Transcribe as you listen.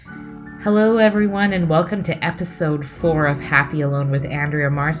Hello, everyone, and welcome to episode 4 of Happy Alone with Andrea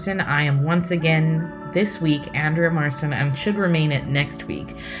Marston. I am once again this week Andrea Marston and should remain it next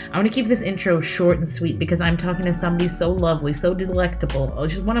week. I want to keep this intro short and sweet because I'm talking to somebody so lovely, so delectable.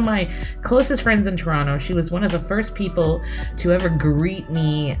 She's one of my closest friends in Toronto. She was one of the first people to ever greet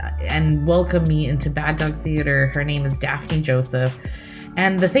me and welcome me into Bad Dog Theatre. Her name is Daphne Joseph.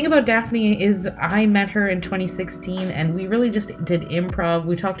 And the thing about Daphne is I met her in 2016 and we really just did improv.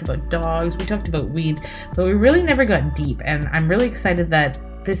 We talked about dogs, we talked about weed, but we really never got deep. And I'm really excited that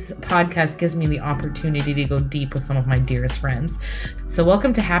this podcast gives me the opportunity to go deep with some of my dearest friends. So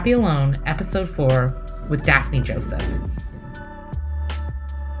welcome to Happy Alone, episode 4 with Daphne Joseph.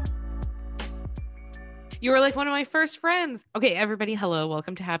 You were like one of my first friends. Okay, everybody, hello.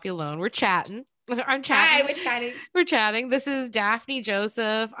 Welcome to Happy Alone. We're chatting. I'm chatting. Hi, we're chatting. This is Daphne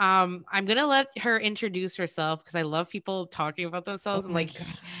Joseph. I'm gonna let her introduce herself because I love people talking about themselves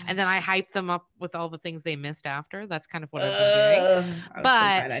and then I hype them up with all the things they missed after. That's kind of what I've been doing.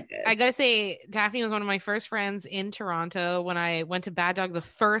 But I gotta say, Daphne was one of my first friends in Toronto. When I went to Bad Dog the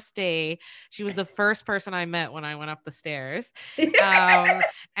first day, she was the first person I met when I went up the stairs.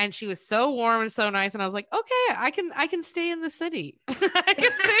 And she was so warm and so nice. And I was like, okay, I can stay in the city. I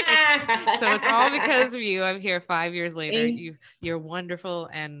can stay. So it's all because of you. I'm here 5 years later. You're wonderful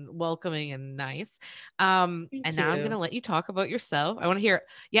and welcoming and nice. And now I'm gonna let you talk about yourself. I want to hear.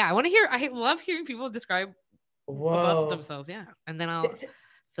 I love hearing people describe about themselves. Yeah, and then I'll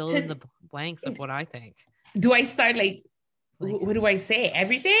fill in the blanks of what I think. Do I start like what do I say?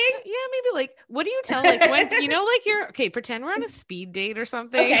 Everything? Yeah, maybe like what do you tell like when you're okay, pretend we're on a speed date or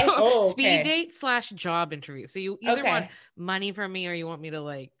something. Okay. Speed date / job interview. So you either want money from me or you want me to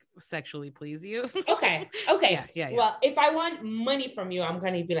like sexually please you. Okay. Yeah. Well, if I want money from you, I'm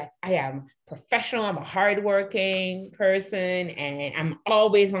gonna be like, I am professional, I'm a hardworking person, and I'm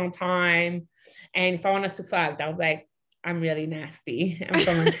always on time. And if I want us to fuck, I'll be like, I'm really nasty. I'm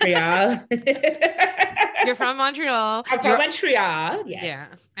from Montreal. You're from Montreal. I'm from Montreal. Yes. Yeah.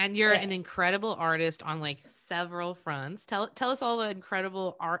 And you're an incredible artist on like several fronts. Tell us all the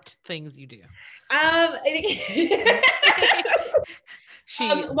incredible art things you do. I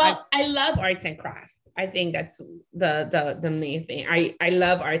love arts and craft. I think that's the main thing. I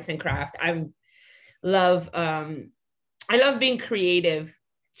love arts and craft. I love being creative.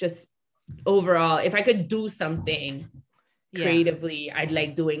 Just overall, if I could do something creatively, I'd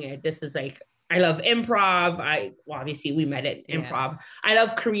like doing it. This is like, I love improv. Obviously we met at improv. I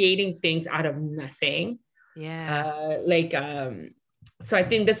love creating things out of nothing. Yeah. So I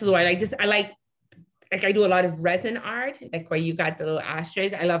think this is why I like I do a lot of resin art, like where you got the little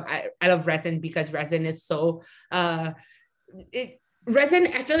ashtrays. I love resin because resin is so resin.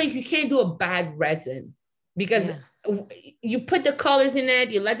 I feel like you can't do a bad resin because you put the colors in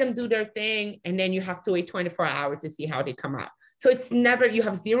it, you let them do their thing, and then you have to wait 24 hours to see how they come out. So it's never, you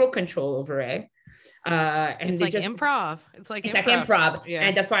have zero control over it. And it's like improv. It's like improv. Yeah.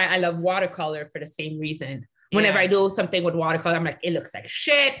 And that's why I love watercolor for the same reason. Whenever I do something with watercolor, I'm like, it looks like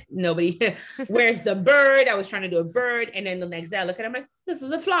shit. Nobody, where's the bird? I was trying to do a bird. And then the next day I look at it, I'm like, this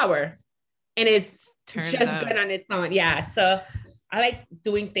is a flower. And it's just good on its own. Yeah. So I like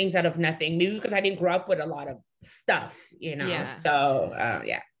doing things out of nothing. Maybe because I didn't grow up with a lot of stuff, Yeah. So,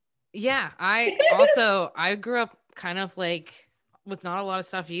 Yeah. I grew up kind of like with not a lot of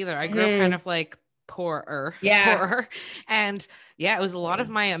stuff either. I grew up kind of like poorer. And it was a lot of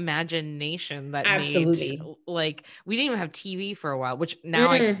my imagination that made, like, we didn't even have TV for a while, which now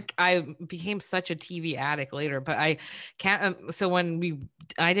I became such a TV addict later, but I can't. So when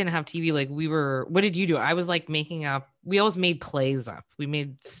I didn't have TV, like what did you do? I was like we always made plays up. We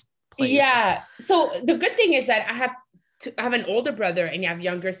made plays. Yeah. So the good thing is that I have an older brother and you have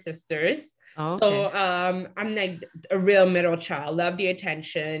younger sisters. Oh, okay. So I'm like a real middle child, love the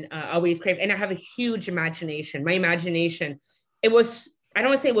attention, always crave, and I have a huge imagination. My imagination, I don't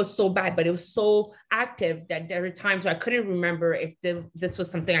want to say it was so bad, but it was so active that there were times where I couldn't remember if this was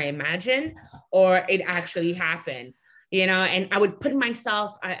something I imagined or it actually happened, and I would put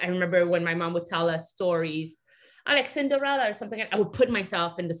myself, I remember when my mom would tell us stories, like Cinderella or something, I would put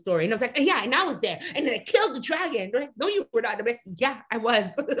myself in the story. And I was like, yeah, and I was there. And then I killed the dragon. They're like, no, you were not. I'm like, yeah, I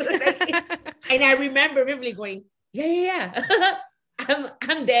was. And I remember vividly going, yeah.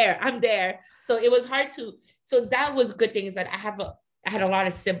 I'm there. So it was hard so that was good things that I had a lot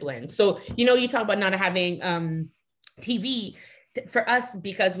of siblings. So, you talk about not having TV. For us,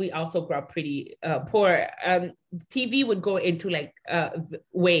 because we also grew up pretty poor, TV would go into like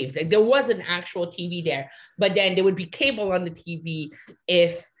waves. Like there was an actual TV there, but then there would be cable on the TV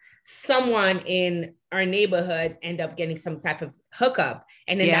if someone in our neighborhood end up getting some type of hookup.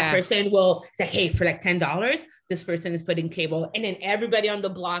 And then that person will say, hey, for like $10, this person is putting cable. And then everybody on the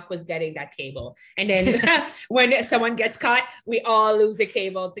block was getting that cable. And then when someone gets caught, we all lose the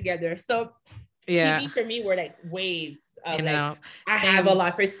cable together. So TV for me were like waves of I have a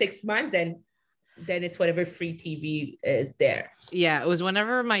lot for 6 months, and then it's whatever free TV is there. Yeah, it was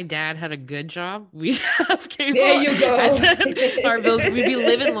whenever my dad had a good job, we'd have cable. There you go. Our bills, we'd be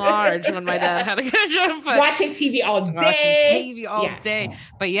living large when my dad had a good job. Watching TV all day. Watching TV all day.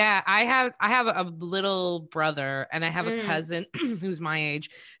 But yeah, I have a little brother, and I have a cousin who's my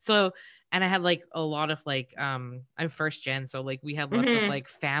age. So, and I had like a lot of like, I'm first gen. So like we had lots of like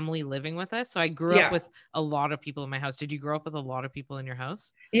family living with us. So I grew up with a lot of people in my house. Did you grow up with a lot of people in your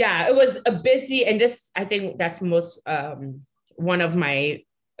house? Yeah, it was a busy, and I think that's most, one of my,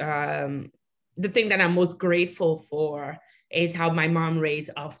 the thing that I'm most grateful for is how my mom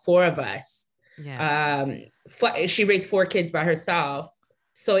raised all 4 of us. Yeah. She raised 4 kids by herself.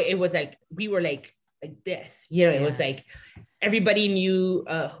 So it was like, we were like this, it was like, everybody knew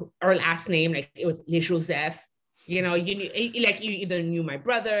our last name, like it was Le Joseph. You knew, like you either knew my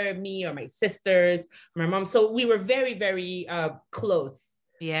brother, me, or my sisters, my mom. So we were very, very close.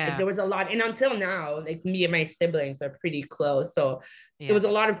 Yeah. Like, there was a lot. And until now, like me and my siblings are pretty close. So there was a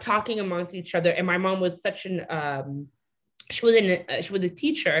lot of talking amongst each other. And my mom was such she was a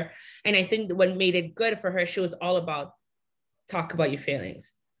teacher. And I think what made it good for her, she was all about talk about your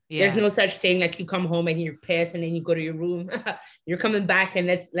feelings. Yeah. There's no such thing like you come home and you're pissed and then you go to your room. You're coming back and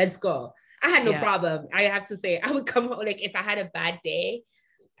let's go. I had no problem. I have to say, I would come home, like if I had a bad day,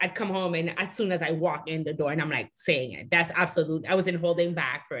 I'd come home, and as soon as I walk in the door, and I'm like saying it, that's absolute. I wasn't holding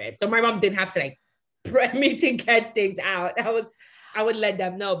back for it. So my mom didn't have to like prep me to get things out. I would let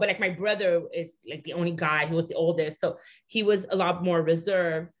them know. But like my brother is like the only guy, he was the oldest. So he was a lot more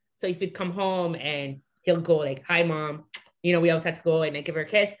reserved. So if he'd come home and he'll go like, hi mom, we always had to go and like give her a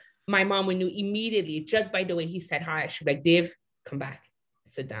kiss. My mom would knew immediately just by the way he said hi. She'd be like, Dave, come back,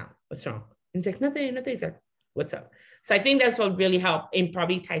 sit down. What's wrong? And he's like, nothing. He's like, what's up? So I think that's what really helped, and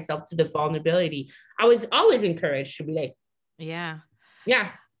probably ties up to the vulnerability. I was always encouraged to be like,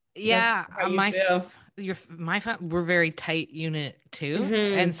 we're very tight unit too.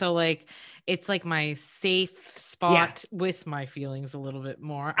 And so like, it's like my safe spot with my feelings a little bit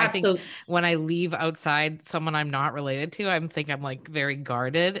more. Absolutely. I think when I leave outside someone I'm not related to, I'm like very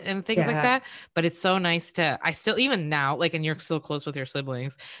guarded and things like that. But it's so nice I still, even now, like, and you're still close with your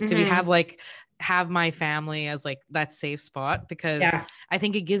siblings, to have my family as like that safe spot, because I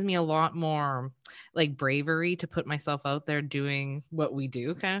think it gives me a lot more like bravery to put myself out there doing what we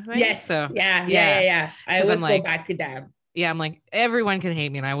do, kind of thing. Yes. So I always go back to that. Yeah, I'm like, everyone can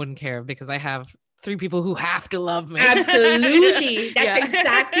hate me and I wouldn't care because I have 3 people who have to love me. Absolutely. That's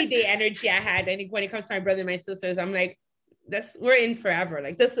exactly the energy I had. I think when it comes to my brother and my sisters, I'm like, we're in forever.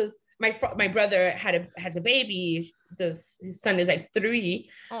 Like, this is my brother has a baby. His son is like 3.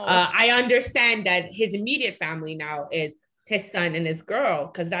 I understand that his immediate family now is his son and his girl,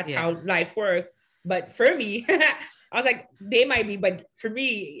 because that's how life works. But for me, I was like, they might be, but for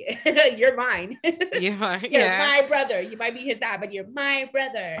me, you're mine. You're my brother. You might be his dad, but you're my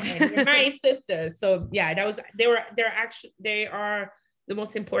brother and you're my sister. So yeah, they are the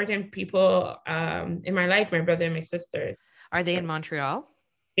most important people in my life, my brother and my sisters. Are they in Montreal?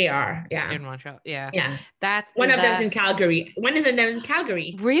 They are, yeah. In Montreal, yeah. That's one of them's in Calgary. One of them is in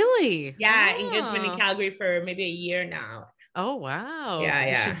Calgary. Really? Yeah, Ingrid's been in Calgary for maybe a year now. Oh wow! Yeah.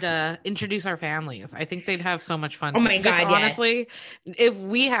 We should introduce our families. I think they'd have so much fun. Oh my god! Honestly, if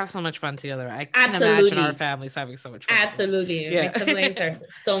we have so much fun together, I can imagine our families having so much fun. Absolutely, my siblings are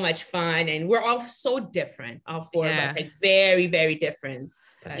so much fun, and we're all so different. All 4 of us, like very, very different.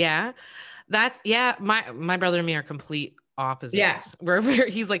 But... My brother and me are complete opposites. Yeah.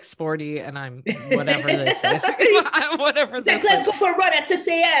 He's like sporty, and I'm whatever this is. Whatever this. Let's go for a run at 6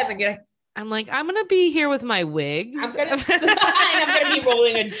 a.m. and you're like, I'm like, I'm gonna be here with my wigs. I'm gonna be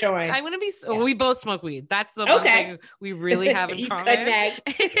rolling a joint. I'm gonna be. We both smoke weed. That's the one thing we really have in common. And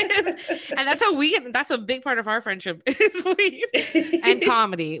that's how that's a big part of our friendship is weed and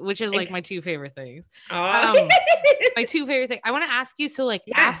comedy, which is like my 2 favorite things. My 2 favorite things. I want to ask you. So like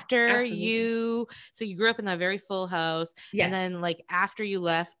after you grew up in that very full house, and then like after you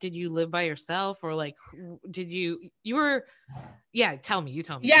left, did you live by yourself, or like did you were? Yeah, tell me. You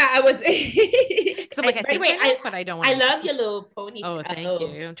tell me. Yeah, I was. So like, but I don't want. I love your little ponytail. Oh, thank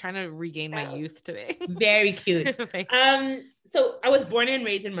you. I'm trying to regain my youth today. Very cute. So I was born and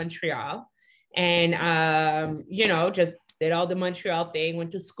raised in Montreal, and just did all the Montreal thing,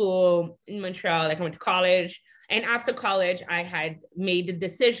 went to school in Montreal, like I went to college. And after college, I had made the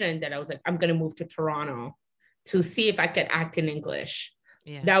decision that I was like, I'm going to move to Toronto to see if I could act in English.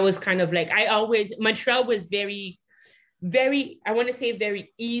 Yeah. That was kind of like, Montreal was very, very, I want to say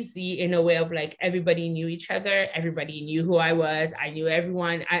very easy in a way of like everybody knew each other. Everybody knew who I was. I knew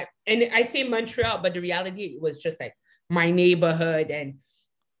everyone. And I say Montreal, but the reality was just like my neighborhood and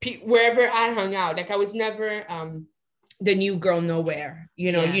wherever I hung out. Like I was never the new girl nowhere.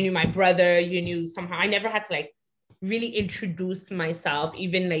 You know, you knew my brother, you knew somehow. I never had to like really introduce myself,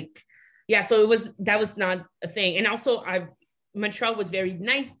 even like, so that was not a thing. And also Montreal was very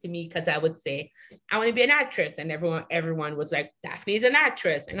nice to me because I would say, I want to be an actress. And everyone was like, Daphne's an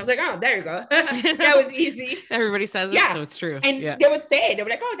actress. And I was like, oh, there you go. That was easy. Everybody says it, so it's true. And they would say, they were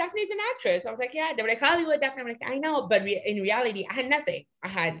like, oh, Daphne's an actress. I was like, yeah. They were like, Hollywood, Daphne. I'm like, I know. But in reality, I had nothing.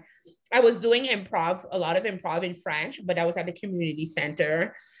 I was doing improv, a lot of improv in French, but I was at the community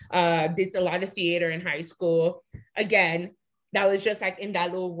center. Did a lot of theater in high school. Again, that was just like in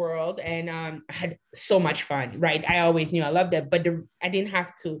that little world. And I had so much fun, right? I always knew I loved it, but I didn't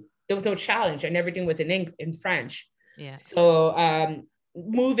have to, there was no challenge and everything was in French. Yeah. So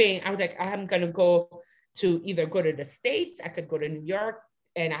moving, I was like, I'm going to go to either go to the States, I could go to New York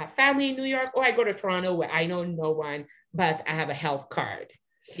and I have family in New York, or I go to Toronto where I know no one, but I have a health card.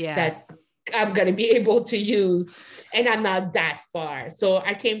 Yeah. That's I'm going to be able to use, and I'm not that far. So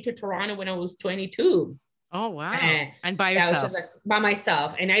I came to Toronto when I was 22. Oh, wow. And by yourself? Like, by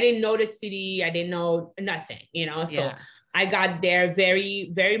myself. And I didn't know the city. I didn't know nothing, you know? So I got there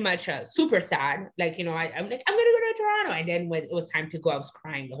very, very much super sad. Like, you know, I'm like, I'm going to go to Toronto. And then when it was time to go, I was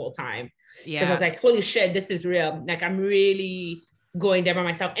crying the whole time. Yeah. Because I was like, holy shit, this is real. Like, I'm really going there by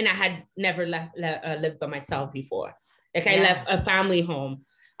myself. And I had never lived by myself before. Like, I left a family home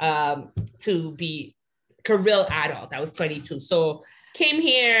to be a real adult. I was 22. So came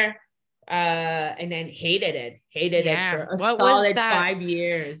here and then hated it for a solid 5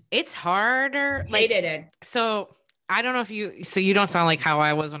 years. It's harder. Hated it. So I don't know if you don't sound like how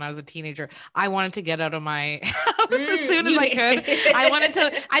I was when I was a teenager. I wanted to get out of my house as soon as I could.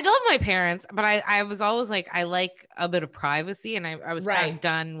 I love my parents, but I was always like, I like a bit of privacy. And I was kind of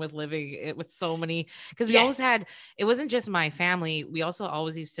done with living with so many, because we always had, it wasn't just my family. We also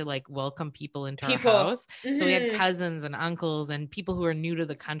always used to like welcome people into our house. Mm-hmm. So we had cousins and uncles and people who are new to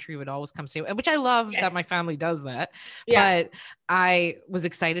the country would always come stay, which I love that my family does that. Yeah. But I was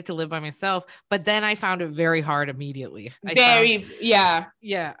excited to live by myself, but then I found it very hard immediately. I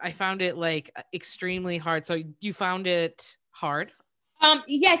found it like extremely hard. So you found it hard?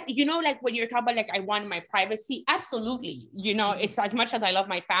 Yes, you know, like when you're talking about like I want my privacy, absolutely. You know, it's as much as I love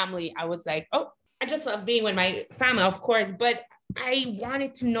my family, I was like, oh, I just love being with my family, of course, but I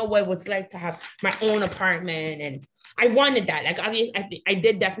wanted to know what it was like to have my own apartment, and I wanted that. Like obviously, I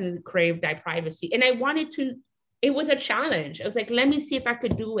did definitely crave that privacy, and I wanted to. It was a challenge. I was like, let me see if I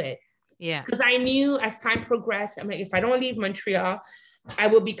could do it. Yeah. Because I knew as time progressed, I'm like, if I don't leave Montreal, I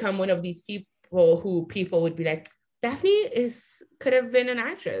will become one of these people who people would be like, Daphne could have been an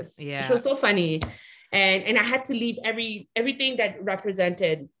actress. Yeah. Which was so funny. And I had to leave everything that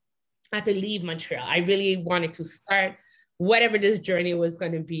represented, I had to leave Montreal. I really wanted to start whatever this journey was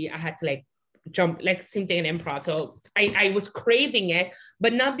going to be. I had to like jump, like same thing in improv. So I was craving it,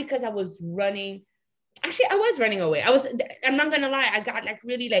 but not because I was running. Actually, I was running away. I'm not going to lie. I got like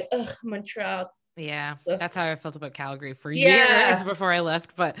really like, ugh, Montreal. Yeah. That's how I felt about Calgary for years before I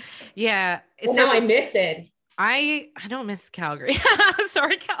left. But yeah. Well, so now I miss it. I don't miss Calgary.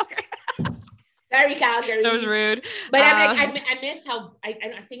 Sorry, Calgary. Sorry, Calgary. That was rude. But I'm like, I miss how,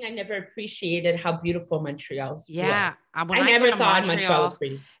 I think I never appreciated how beautiful Montreal was. Yeah. I never thought Montreal was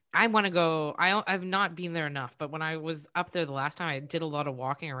pretty. I want to go. I've not been there enough, but when I was up there the last time, I did a lot of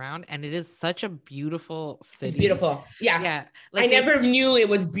walking around, and it is such a beautiful city. It's beautiful. Yeah. Yeah. Like I never knew it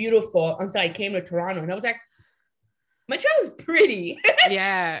was beautiful until I came to Toronto, and I was like, Montreal is pretty.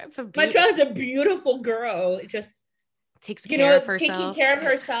 Yeah. Montreal is a beautiful girl. It just takes care of herself. Taking care of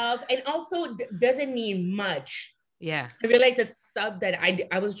herself, and also doesn't need much. Yeah. I realized the stuff that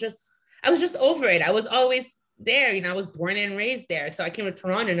I was just over it. I was always there, you know, I was born and raised there. So I came to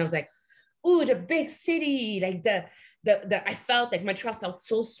Toronto and I was like, ooh, the big city. Like I felt like Montreal felt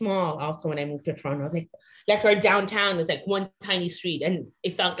so small also when I moved to Toronto. I was like our downtown is like one tiny street, and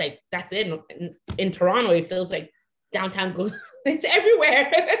it felt like that's it. In Toronto, it feels like downtown goes, it's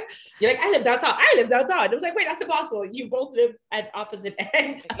everywhere. You're like, I live downtown. It was like, wait, that's impossible. You both live at opposite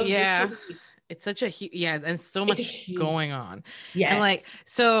ends. It's such a and so much going on. Yeah. And like,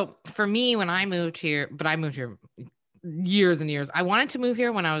 so for me, when I moved here, years and years. I wanted to move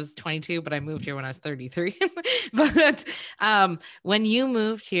here when I was 22, but I moved here when I was 33. But when you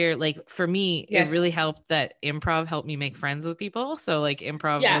moved here, like for me, Yes. it really helped that improv helped me make friends with people. So like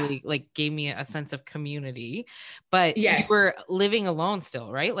improv Yeah. really like gave me a sense of community. But you Yes. were living alone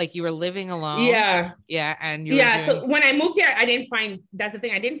still, right? Like you were living alone. Yeah. Yeah. And you were doing... So when I moved here, I didn't find, that's the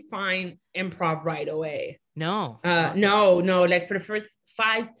thing, I didn't find improv right away. No. No. Like for the first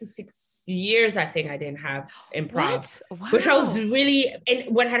 5 to 6 years, I think I didn't have improv. What? Wow. Which I was really,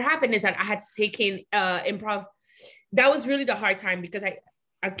 and what had happened is that I had taken improv. That was really the hard time because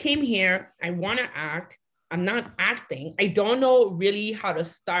I came here, I want to act, I'm not acting. I don't know really how to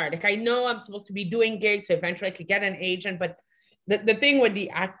start. Like I know I'm supposed to be doing gigs, so eventually I could get an agent, but the thing with the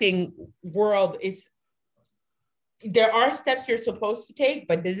acting world is there are steps you're supposed to take,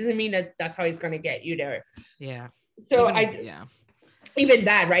 but this doesn't mean that that's how it's going to get you there. Yeah. So even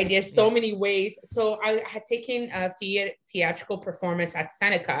that, right? There's so many ways. So I had taken a theatrical performance at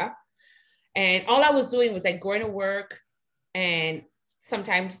Seneca, and all I was doing was like going to work and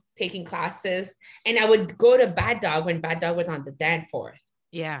sometimes taking classes. And I would go to Bad Dog when Bad Dog was on the Danforth.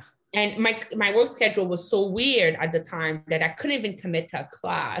 Yeah. And my work schedule was so weird at the time that I couldn't even commit to a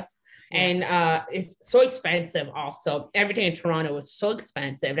class. Yeah. And it's so expensive also. Everything in Toronto was so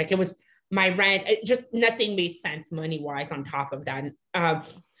expensive. Like it was my rent, just nothing made sense money-wise on top of that.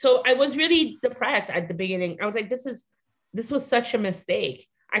 So I was really depressed at the beginning. I was like, this was such a mistake.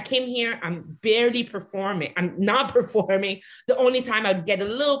 I came here, I'm barely performing. I'm not performing. The only time I would get a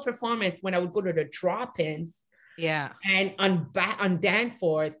little performance when I would go to the drop-ins. Yeah. And on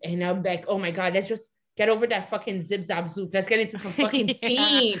Danforth, and I'm like, oh my God, let's just get over that fucking zip zap zoop. Let's get into some fucking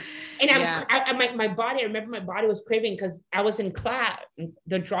scene. And my body, I remember my body was craving because I was in class,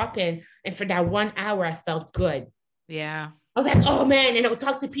 the drop-in, and for that 1 hour, I felt good. Yeah. I was like, oh man, and I would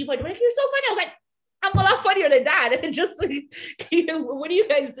talk to people, and they're like, you're so funny. I was like, I'm a lot funnier than that. And just like, what do you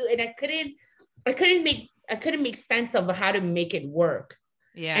guys do? And I couldn't make sense of how to make it work.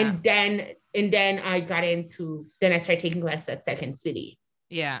 Yeah. And then I started taking classes at Second City.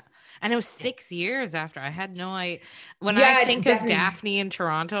 Yeah. And it was 6 years after. I had no idea. When I think of Daphne in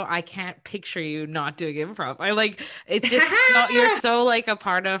Toronto, I can't picture you not doing improv. I like, it's just you're so like a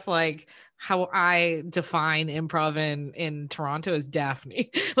part of like how I define improv in Toronto as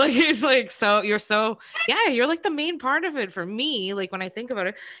Daphne. Like it's like, so you're like the main part of it for me. Like when I think about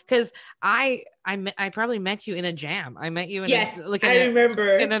it, because I probably met you in a jam. I met you in I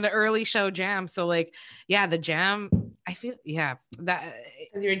remember in an early show jam. So like, yeah, the jam, I feel, that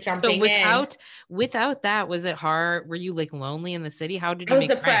you're jumping without that, was it hard? Were you like lonely in the city? How did you make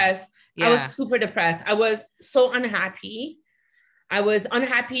depressed friends? Yeah. I was super depressed. I was so unhappy. I was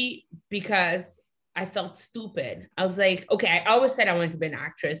unhappy because I felt stupid. I was like, okay, I always said I wanted to be an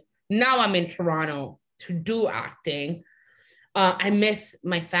actress. Now I'm in Toronto to do acting. I miss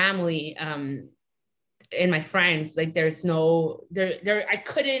my family and my friends. Like I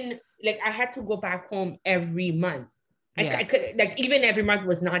couldn't, like I had to go back home every month. I could, like, even every month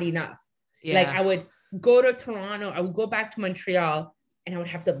was not enough. Yeah. Like I would go to Toronto, I would go back to Montreal, and I would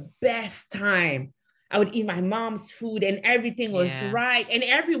have the best time. I would eat my mom's food and everything was right. And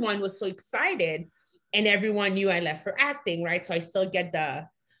everyone was so excited, and everyone knew I left for acting, right? So I still get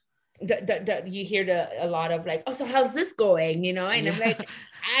you hear a lot of like, oh, so how's this going? You know? And I'm like,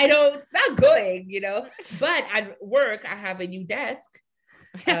 it's not going, you know? But at work, I have a new desk.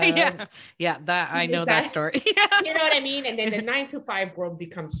 That I know that story. You know what I mean? And then the 9 to 5 world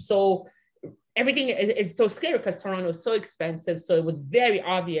becomes so, everything is so scary because Toronto is so expensive. So it was very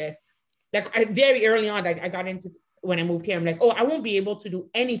obvious. Like very early on, I got into, when I moved here, I'm like, oh, I won't be able to do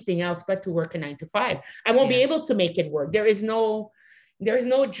anything else but to work a 9 to 5. I won't be able to make it work. There's no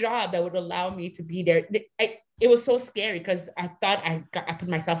job that would allow me to be there. It was so scary because I thought I put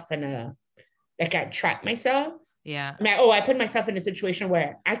myself in I trapped myself. Yeah. I put myself in a situation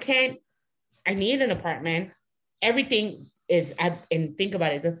where I need an apartment. Everything is, and think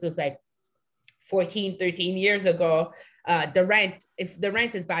about it, this was like 14, 13 years ago. If the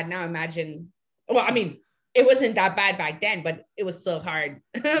rent is bad now, imagine, well, I mean, it wasn't that bad back then, but it was still hard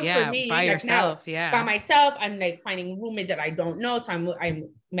for me. By yourself. By myself, I'm like finding roommates that I don't know. So I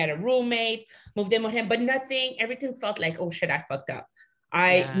met a roommate, moved in with him, but everything felt like, oh shit, I fucked up.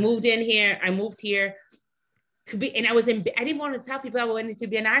 I moved here to be, and I didn't want to tell people I wanted to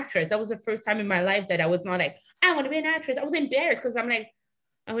be an actress. That was the first time in my life that I was not like, I want to be an actress. I was embarrassed because I'm like,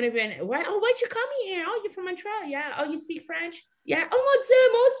 I would have been, why? Oh, why'd you come here? Oh, you're from Montreal. Yeah. Oh, you speak French? Yeah. Oh, mon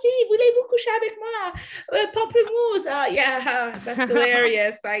Dieu, moi aussi. Voulez-vous coucher avec moi? Pamplemousse. Yeah. That's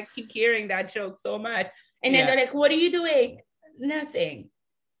hilarious. I keep hearing that joke so much. And then they're like, what are you doing? Nothing.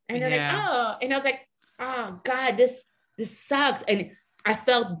 And they're like, oh. And I was like, oh, God, this sucks. And I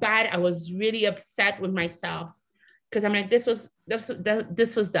felt bad. I was really upset with myself because I'm like, this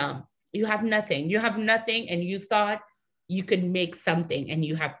was dumb. You have nothing. You have nothing, and you thought you could make something, and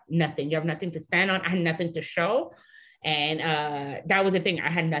you have nothing. You have nothing to stand on. I had nothing to show, and that was the thing. I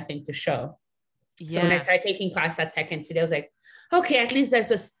had nothing to show. Yeah. So when I started taking class at Second City, I was like, okay, at least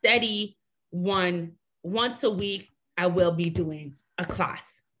there's a steady one. Once a week, I will be doing a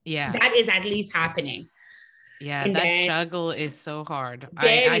class. Yeah, that is at least happening. Yeah, and that juggle is so hard.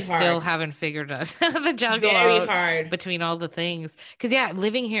 I still haven't figured out the juggle out between all the things. Because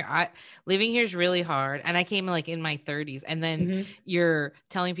living here is really hard. And I came like in my 30s, and then you're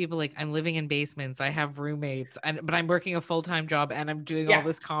telling people like I'm living in basements, I have roommates, but I'm working a full-time job and I'm doing all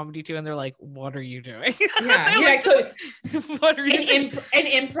this comedy too. And they're like, "What are you doing?" Yeah, you're like, so what are you doing? And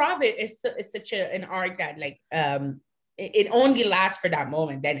improv is such an art that like it only lasts for that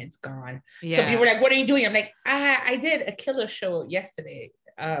moment, then it's gone. Yeah. So people are like, "What are you doing?" I'm like, I did a killer show yesterday.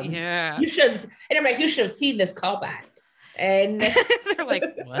 You should have, and I'm like, you should have seen this callback. And they're like,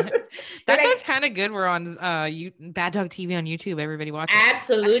 what? That's what's kind of good. We're on Bad Dog TV on YouTube. Everybody watch it.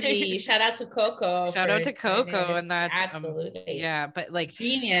 Absolutely. Shout out to Coco. Shout out to Coco. And that's absolutely but like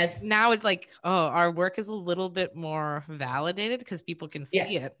genius. Now it's like, our work is a little bit more validated because people can see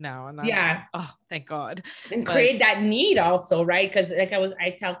it now. And oh, thank God. And create that need also, right? Because like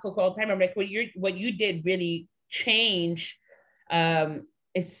I tell Coco all the time, I'm like, what you did really change.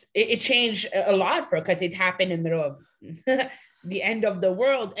 It changed a lot for, because it happened in the middle of the end of the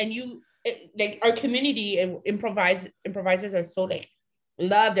world, and like our community and improvisers are so like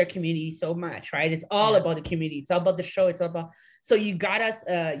love their community so much, right? It's all about the community. It's all about the show. It's all about, so you got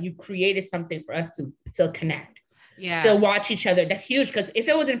us, you created something for us to still connect, still watch each other. That's huge, because if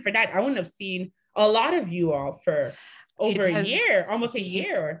it wasn't for that, I wouldn't have seen a lot of you all for over a year, almost a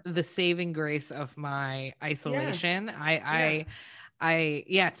year. The saving grace of my isolation.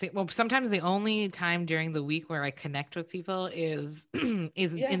 Sometimes the only time during the week where I connect with people is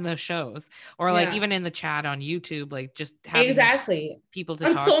in the shows, or like even in the chat on YouTube, like just having people to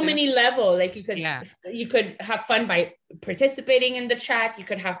talk to. On so many levels, like you could have fun by participating in the chat. You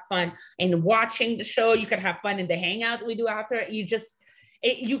could have fun in watching the show. You could have fun in the hangout we do after. And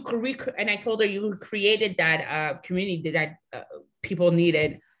I told her you created that community that people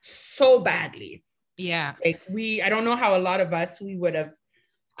needed so badly. Yeah. Like I don't know how a lot of us, we would have,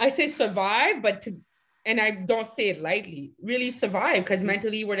 I say survive, and I don't say it lightly, really survive, because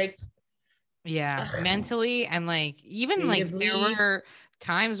mentally we're like. Yeah, mentally, and like, even like there were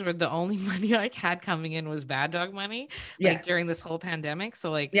times where the only money I had coming in was Bad Dog money, like during this whole pandemic. So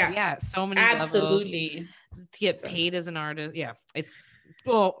like, so many levels to get paid as an artist. Yeah,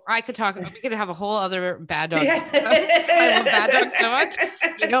 well, we could have a whole other Bad Dog. I love Bad Dog so much.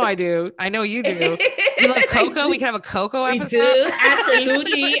 You know I do. I know you do. You love Coco. We can have a Coco episode. We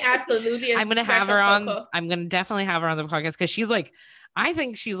do. Absolutely. I'm gonna have her on. Coco. I'm gonna definitely have her on the podcast, because she's like, I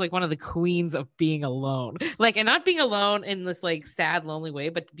think she's like one of the queens of being alone, like, and not being alone in this like sad, lonely way,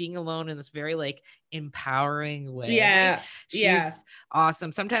 but being alone in this very like empowering way. Yeah. She's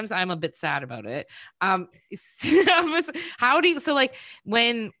awesome. Sometimes I'm a bit sad about it. How do you, so like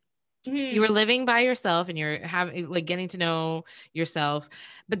when you were living by yourself and you're having like getting to know yourself,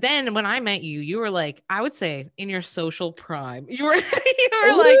 but then when I met you, you were like, I would say in your social prime. You were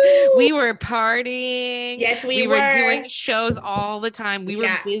like, we were partying. Yes, we were doing shows all the time. We were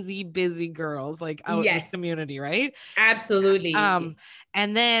busy girls, like out in this community, right? Absolutely. And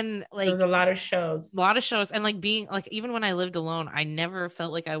then like there was a lot of shows, and like being like, even when I lived alone, I never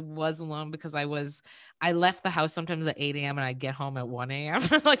felt like I was alone, because I left the house sometimes at 8 a.m. and I'd get home at 1 a.m.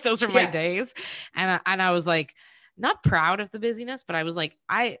 Like those are my days. And I was like, not proud of the busyness, but I was like,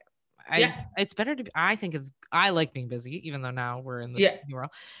 it's better to be, I like being busy, even though now we're in this new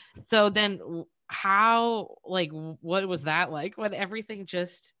world. So then how, like, what was that like when everything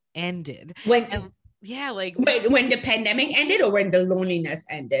just ended? When the pandemic ended, or when the loneliness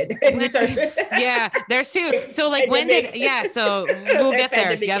ended? There's two. So like when did, so we'll get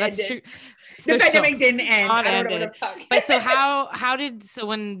there. Yeah, that's true. The pandemic didn't end. I don't know what I'm talking. But so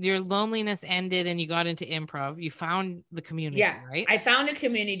when your loneliness ended and you got into improv, you found the community, right? I found a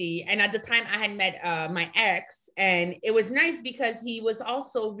community, and at the time I had met my ex, and it was nice because he was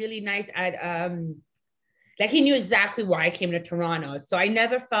also really nice at like he knew exactly why I came to Toronto. So I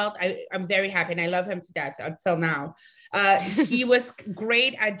never felt, I'm very happy, and I love him to death until now. He was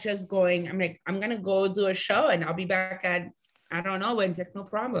great at just going, I'm like, I'm gonna go do a show and I'll be back at, I don't know when, no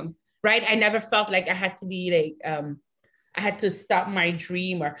problem. Right. I never felt like I had to be like, I had to stop my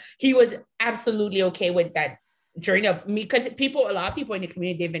dream, or he was absolutely okay with that. during me, because a lot of people in the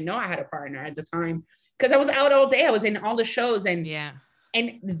community didn't even know I had a partner at the time, because I was out all day. I was in all the shows, and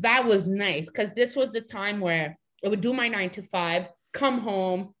that was nice, because this was the time where I would do my 9 to 5, come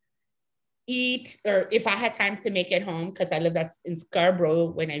home, eat, or if I had time to make it home, because I lived in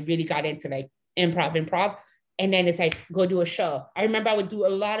Scarborough when I really got into like improv. And then it's like, go do a show. I remember I would do a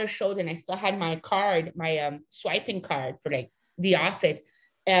lot of shows, and I still had my card, my swiping card for like the office.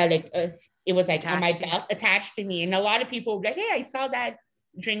 It was like on my belt, attached to me. And a lot of people were like, hey, I saw that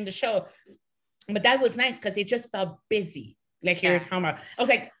during the show. But that was nice because it just felt busy. Like you were talking about. I was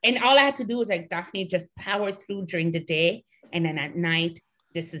like, and all I had to do was like, Daphne, just power through during the day. And then at night,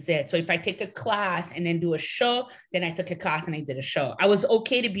 this is it. So if I take a class and then do a show, then I took a class and I did a show. I was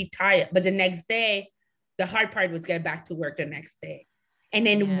okay to be tired. But the next day, the hard part was get back to work the next day. And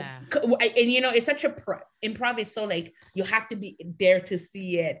then, and you know, it's such improv is so like, you have to be there to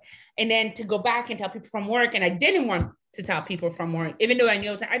see it. And then to go back and tell people from work. And I didn't want to tell people from work, even though I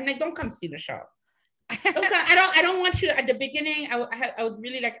knew, I'm like, don't come see the show. I don't want you to, at the beginning, I was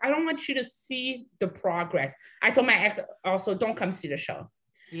really like, I don't want you to see the progress. I told my ex also, don't come see the show.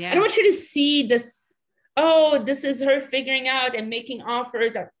 I don't want you to see this. Oh, this is her figuring out and making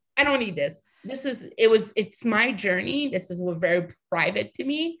offers. I don't need this. It's my journey. This is very private to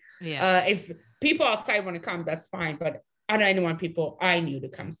me. If people outside want to come, that's fine. But I don't want people I knew to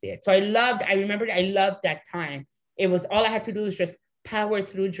come see it. So I loved that time. It was all I had to do was just power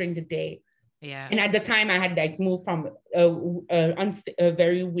through during the day. And at the time I had like moved from a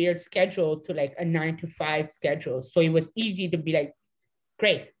very weird schedule to like a 9 to 5 schedule. So it was easy to be like,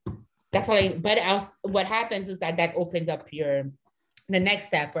 great. That's all what happens is that opens up the next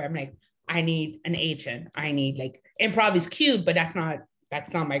step where I'm like, I need an agent. I need like, improv is cute, but that's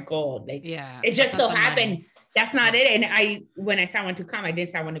not my goal. Like, it just so happened. That's not it. And when I said I want to come, I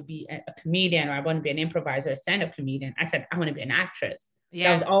didn't say I want to be a comedian or I want to be an improviser, a stand-up comedian. I said, I want to be an actress.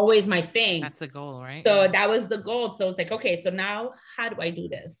 That was always my thing. That's the goal, right? So that was the goal. So it's like, okay, so now how do I do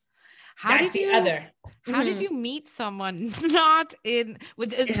this? How did you meet someone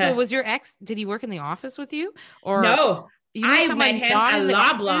so was your ex, did he work in the office with you? Or no, I met him at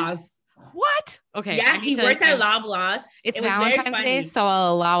Loblaws. What? Okay. Yeah, he worked at Loblaws. It's Valentine's Day, so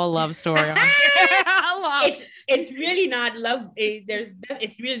I'll allow a love story. It's really not love.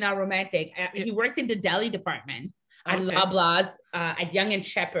 It's really not romantic. He worked in the deli department at Loblaws, at Yonge and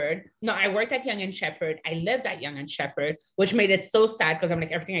Sheppard. No, I worked at Yonge and Sheppard. I lived at Yonge and Sheppard, which made it so sad because I'm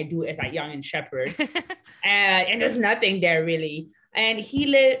like, everything I do is at Yonge and Sheppard. And there's nothing there really. And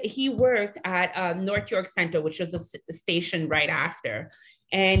he worked at North York Center, which was a station right after.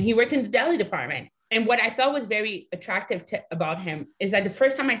 And he worked in the deli department. And what I felt was very attractive about him is that the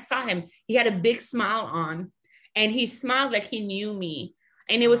first time I saw him, he had a big smile on and he smiled like he knew me.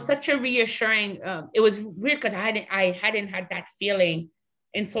 And it was such a reassuring, it was weird because I hadn't had that feeling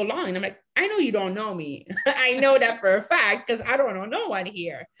in so long. And I'm like, I know you don't know me. I know that for a fact because I don't know no one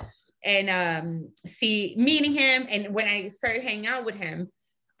here. And meeting him, and when I started hanging out with him,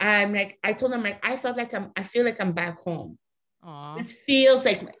 I told him, like, I feel like I'm back home. Aww. This feels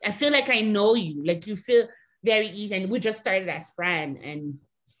like, I feel like I know you, like you feel very easy. And we just started as friends and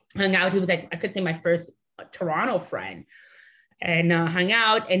hung out. He was like, I could say my first Toronto friend, and hung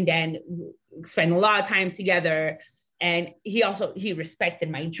out and then spent a lot of time together. And he respected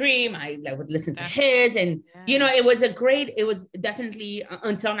my dream. I would listen to his, and you know, it was definitely,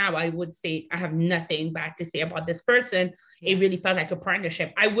 until now, I would say I have nothing bad to say about this person. It really felt like a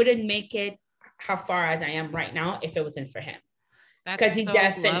partnership. I wouldn't make it how far as I am right now if it wasn't for him. Because he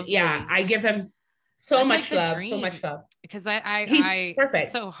definitely, I give him so much love. Because he's perfect.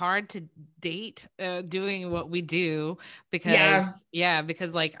 It's so hard to date doing what we do because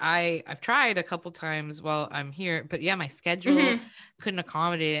like I've tried a couple times while I'm here, but my schedule couldn't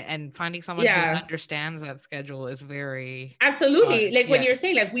accommodate it, and finding someone who understands that schedule is very absolutely hard. Like when you're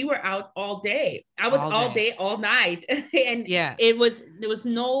saying, like, we were out all day. I was all day, all night. And it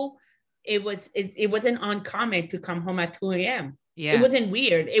wasn't uncommon to come home at 2 a.m. It wasn't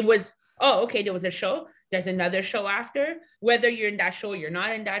weird. It was, oh, okay, there was a show. There's another show after. Whether you're in that show, you're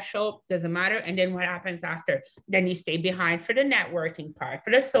not in that show, doesn't matter. And then what happens after? Then you stay behind for the networking part,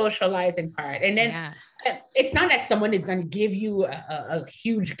 for the socializing part. And then it's not that someone is going to give you a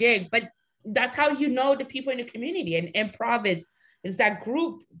huge gig, but that's how you know the people in the community. And improv is that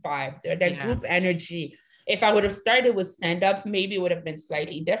group vibe, that group energy. If I would have started with stand-up, maybe it would have been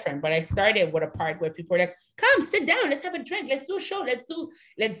slightly different. But I started with a part where people were like, come, sit down, let's have a drink, let's do a show, let's do.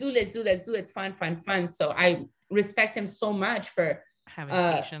 It's fun. So I respect him so much for having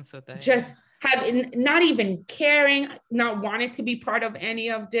patience with it. Just not even caring, not wanting to be part of any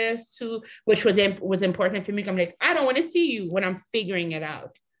of this too, which was important for me. I'm like, I don't want to see you when I'm figuring it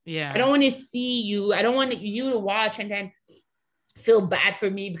out. Yeah. I don't want to see you. I don't want you to watch and then feel bad for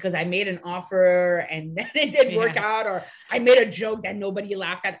me because I made an offer and then it didn't work out, or I made a joke that nobody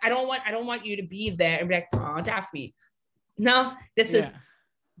laughed at. I don't want you to be there and be like, oh, Daphne. No, this is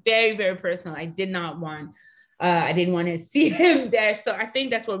very, very personal. I didn't want to see him there. So I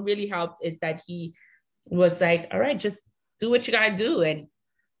think that's what really helped, is that he was like, all right, just do what you gotta do.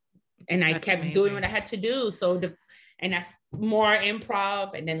 And I kept doing what I had to do. So and that's more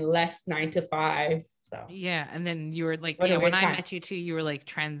improv and then less 9 to 5. So yeah, and then you were like, when I met you too, you were like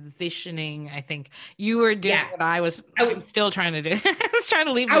transitioning. I think you were doing what I was still trying to do. I was trying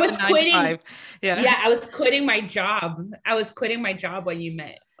to leave. I was quitting. 9 to 5. Yeah, I was quitting my job. When you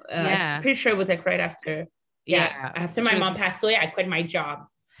met. I'm pretty sure it was like right after. After my mom passed away, I quit my job.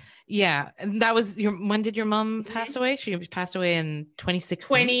 Yeah, and that was when did your mom pass away? She passed away in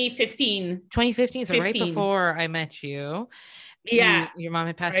 2015. 2015, so 15. Right before I met you. Yeah, your mom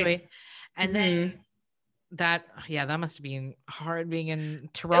had passed away, and then. That must have been hard being in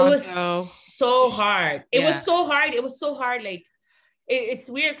Toronto. It was so hard. It was so hard. Like it's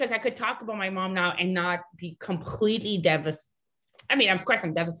weird because I could talk about my mom now and not be completely devastated. I mean, of course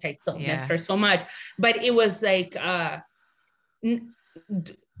I'm devastated. So miss her so much, but it was like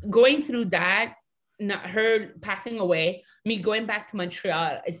going through that, not her passing away, me going back to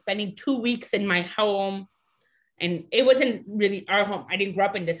Montreal, spending 2 weeks in my home. And it wasn't really our home. I didn't grow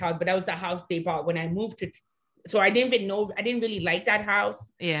up in this house, but that was the house they bought when I moved to. So I didn't really like that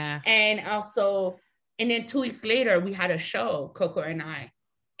house. Yeah. And then 2 weeks later, we had a show, Coco and I.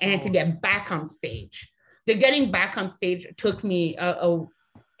 And then to get back on stage. The getting back on stage took me,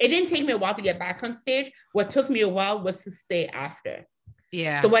 it didn't take me a while to get back on stage. What took me a while was to stay after.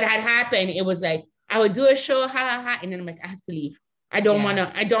 Yeah. So what had happened, it was like, I would do a show, and then I'm like, I have to leave. I don't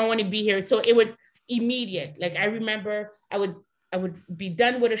want to be here. So it was immediate. Like I remember I would be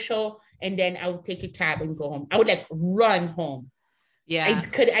done with a show and then I would take a cab and go home. I would like run home. Yeah.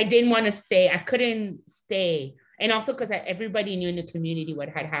 I didn't want to stay. I couldn't stay. And also because everybody knew in the community what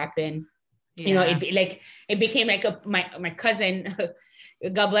had happened. Yeah. You know, it became like my cousin,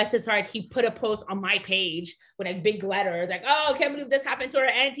 God bless his heart, he put a post on my page with like big letters like, oh, I can't believe this happened to our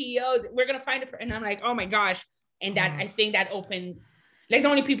auntie. Oh, we're gonna find her. And I'm like, oh my gosh. And that I think that opened, like the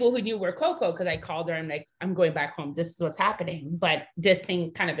only people who knew were Coco, because I called her and like, I'm going back home. This is what's happening. But this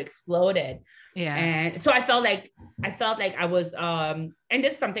thing kind of exploded. Yeah. And so I felt like I was, and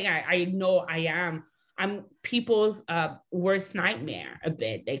this is something I know I'm people's worst nightmare a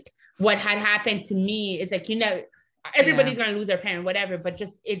bit. Like what had happened to me is like, everybody's going to lose their parent, whatever, but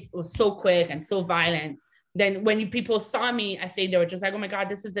just, it was so quick and so violent. Then when people saw me, I think they were just like, oh my God,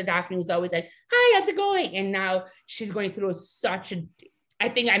 this is the Daphne who's always like, hi, how's it going? And now she's going through I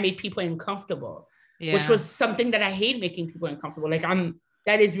think I made people uncomfortable, which was something that I hate, making people uncomfortable. Like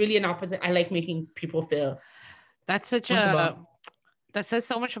that is really an opposite. I like making people feel. That says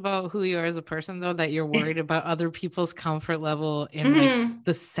so much about who you are as a person, though, that you're worried about other people's comfort level in like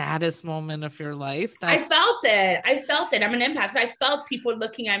the saddest moment of your life. I felt it. I'm an empath. So I felt people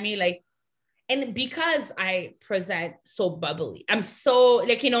looking at me like, and because I present so bubbly, I'm so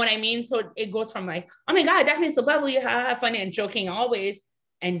like, you know what I mean? So it goes from like, oh my God, Daphne's so bubbly, funny and joking always.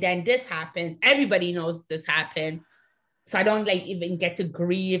 And then this happens. Everybody knows this happened. So I don't like even get to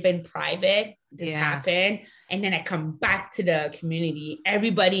grieve in private. This happened. And then I come back to the community.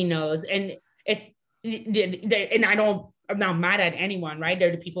 Everybody knows. And and I'm not mad at anyone, right? There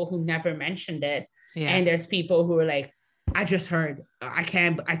are the people who never mentioned it. Yeah. And there's people who are like, I just heard, I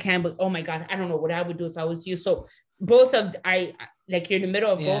can't, but oh my God, I don't know what I would do if I was you. So you're in the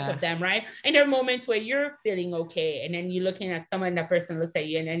middle of both of them, right? And there are moments where you're feeling okay. And then you're looking at someone, and that person looks at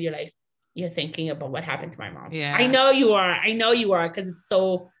you, and then you're like, you're thinking about what happened to my mom. Yeah. I know you are, because it's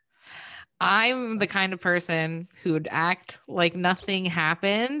so. I'm the kind of person who would act like nothing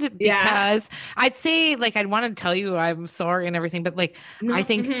happened, because I'd say like, I'd want to tell you I'm sorry and everything, but like, I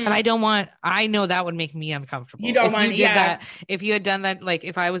think, but I know that would make me uncomfortable. You don't want that. If you had done that, like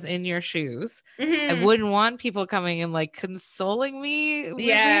if I was in your shoes, I wouldn't want people coming and like consoling me.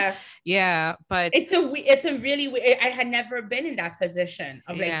 Yeah. Yeah. But it's a really weird, I had never been in that position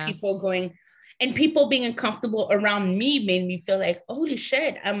of like people going and people being uncomfortable around me made me feel like, holy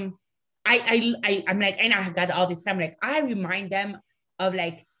shit. I'm like, and I got all this time, like, I remind them of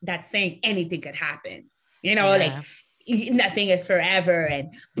like that saying, anything could happen, like nothing is forever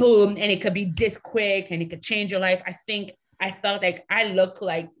and boom. And it could be this quick and it could change your life. I think I felt like I look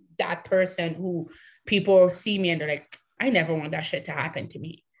like that person who people see me and they're like, I never want that shit to happen to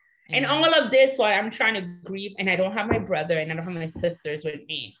me. And all of this while I'm trying to grieve, and I don't have my brother and I don't have my sisters with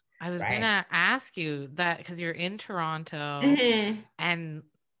me. I was gonna ask you that because you're in Toronto, and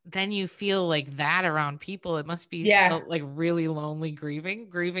then you feel like that around people. It must be like really lonely grieving.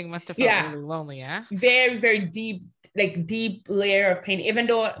 Grieving must have felt really lonely, yeah? Very, very deep, like deep layer of pain, even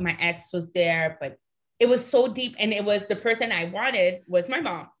though my ex was there, but it was so deep, and it was the person I wanted was my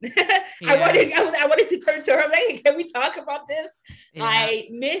mom. I wanted to turn to her, like, can we talk about this? I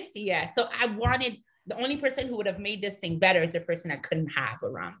miss so I wanted the only person who would have made this thing better is the person I couldn't have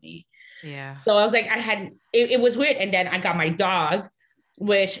around me. So I was like, it was weird. And then I got my dog,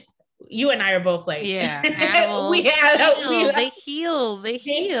 which you and I are both like, animals they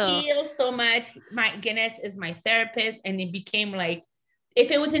heal so much. My Guinness is my therapist, and it became like,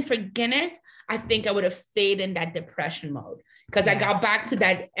 if it wasn't for Guinness, I think I would have stayed in that depression mode, because I got back to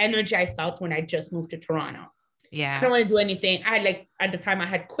that energy I felt when I just moved to Toronto. I don't want to do anything. I like, at the time I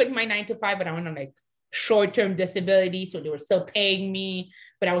had quit my 9 to 5, but I went on like short-term disability, so they were still paying me,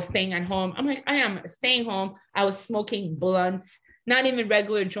 but I was staying at home. I'm like, I am staying home. I was smoking blunts, not even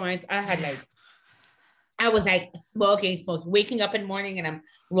regular joints. I was like smoking, waking up in the morning and I'm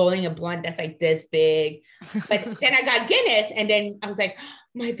rolling a blunt that's like this big. But then I got Guinness, and then I was like,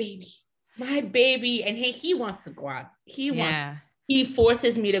 my baby. And hey, he wants to go out. He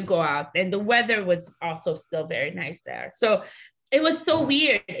forces me to go out. And the weather was also still very nice there. So it was so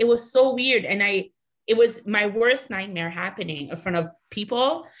weird. And it was my worst nightmare happening in front of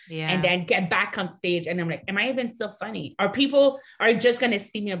people, and then get back on stage. And I'm like, am I even still funny? Or people are just going to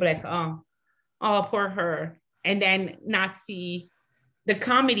see me and be like, oh, poor her. And then not see the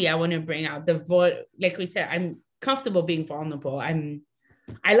comedy I want to bring out. Like we said, I'm comfortable being vulnerable.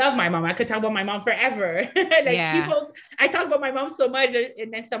 I love my mom. I could talk about my mom forever. People, I talk about my mom so much,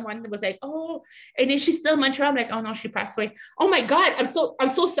 and then someone was like, "Oh," and then she's still in Montreal. I'm like, "Oh no, she passed away." Oh my God, I'm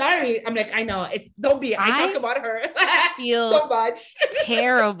so sorry. I'm like, I know, don't be. I talk about her. Feel so much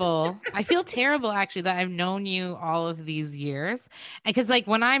terrible. I feel terrible actually that I've known you all of these years, because like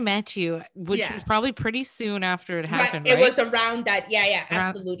when I met you, which was probably pretty soon after it happened, right? It was around that.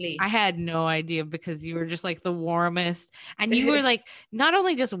 Absolutely. I had no idea, because you were just like the warmest, and you were like not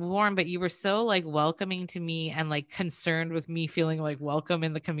only just warm, but you were so like welcoming to me and like concerned with me feeling like welcome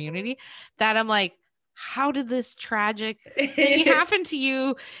in the community, that I'm like, how did this tragic thing happen to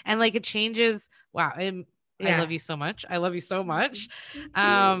you? And like it changes. Wow. I love you so much. I love you so much.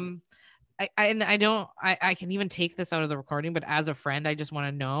 I can even take this out of the recording, but as a friend, I just want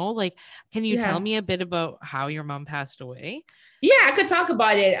to know, like, can you tell me a bit about how your mom passed away? Yeah, I could talk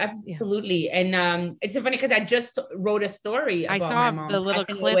about it. Absolutely. And it's so funny because I just wrote a story about my mom. The little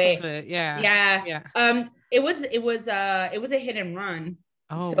clip of it. Yeah. It was a hit and run.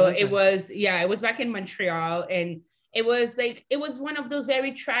 Oh, so it was back in Montreal, and it was one of those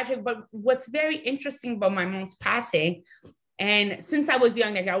very tragic, but what's very interesting about my mom's passing, and since I was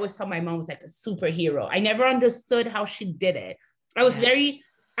young, like I always thought my mom was like a superhero. I never understood how she did it. I was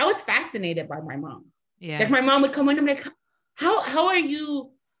fascinated by my mom. Like my mom would come in, I'm like, how are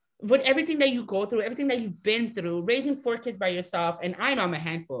you with everything that you go through, everything that you've been through, raising 4 kids by yourself? And I know I'm a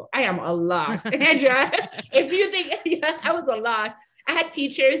handful. I am a lot. Andrea, if you think I was a lot. I had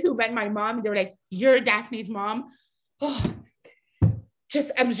teachers who met my mom and they were like, "You're Daphne's mom." Oh,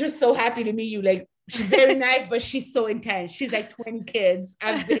 I'm just so happy to meet you. Like, she's very nice, but she's so intense. She's like 20 kids.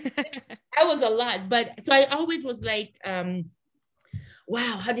 I was a lot. But so I always was like,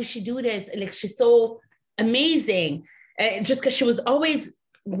 wow, how did she do this? Like, she's so amazing. Just because she was always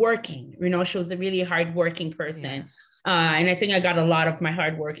working, she was a really hardworking person. And I think I got a lot of my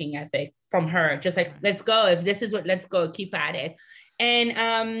hardworking ethic from her. Just like, let's go. If this is let's go, keep at it.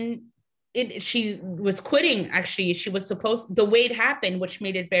 And she was quitting. Actually, she was the way it happened, which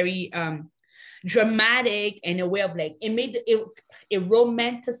made it very dramatic, in a way of like, it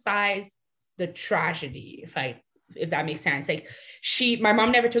romanticized the tragedy, if that makes sense. Like my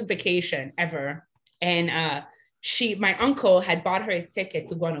mom never took vacation ever. And my uncle had bought her a ticket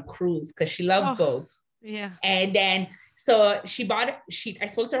to go on a cruise because she loved boats. Yeah. And then, so I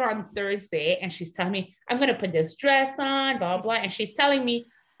spoke to her on Thursday, and she's telling me, I'm going to put this dress on, blah, blah. And she's telling me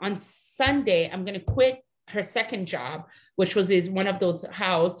on Sunday, I'm going to quit her second job, which was one of those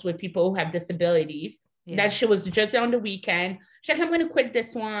houses with people who have disabilities. That she was just on the weekend. She's like, I'm going to quit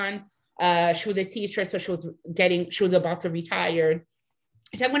this one. She was a teacher, so she was about to retire.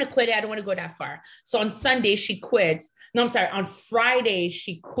 She's like, I'm going to quit it. I don't want to go that far. So on Sunday, she quits. No, I'm sorry. On Friday,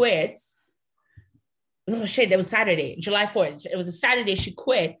 she quits. Oh shit, it was Saturday, July 4th. It was a Saturday she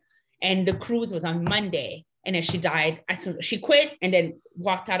quit, and the cruise was on Monday, and then she died. She quit and then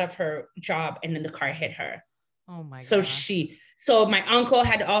walked out of her job, and then the car hit her. Oh my God. So So my uncle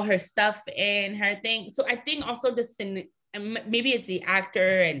had all her stuff in her thing. So I think also maybe it's the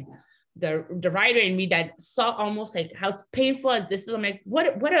actor and the writer in me that saw almost like how painful as this is. I'm like, what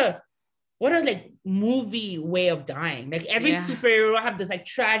a like movie way of dying. Like every superhero have this like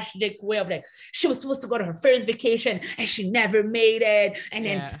tragic way of like, she was supposed to go to her first vacation and she never made it. And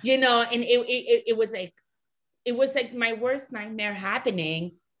then, you know, and it was like my worst nightmare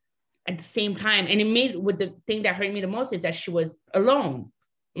happening at the same time. And it made, with the thing that hurt me the most is that she was alone.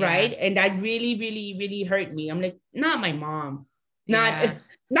 Right. And that really, really, really hurt me. I'm like, not my mom, not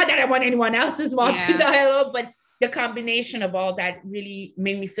that I want anyone else's mom to die alone, but the combination of all that really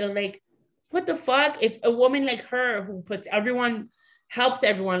made me feel like, what the fuck? If a woman like her, who puts everyone, helps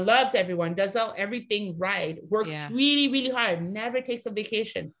everyone, loves everyone, does everything right, works really, really hard, never takes a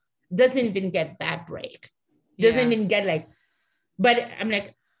vacation, doesn't even get that break, doesn't even get like, but I'm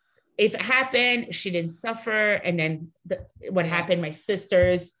like, if it happened, she didn't suffer. And then what happened, my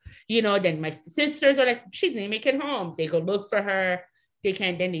sisters, you know, then my sisters are like, she's gonna make it home. They go look for her. They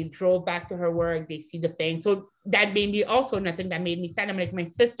can't, then they drove back to her work. They see the thing. So that made me also nothing that made me sad. I'm like, my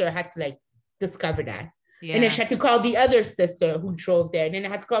sister had to like discover that. And then she had to call the other sister who drove there. And then I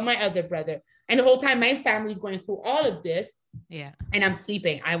had to call my other brother. And the whole time my family's going through all of this. And I'm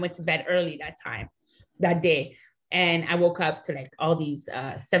sleeping. I went to bed early that day. And I woke up to like all these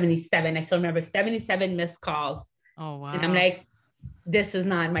 77. I still remember 77 missed calls. Oh, wow. And I'm like, this is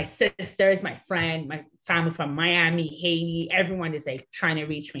not my sisters, my friend, my family from Miami, Haiti. Everyone is like trying to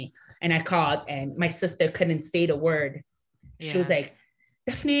reach me. And I called and my sister couldn't say the word. She was like,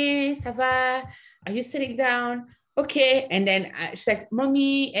 Daphne, ça va? Are you sitting down? Okay. And then she's like,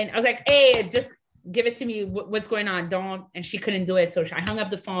 mommy. And I was like, hey, just give it to me. What's going on? Don't. And she couldn't do it. So I hung up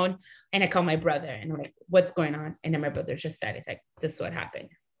the phone and I called my brother and I'm like, what's going on? And then my brother just said, it's like, this is what happened.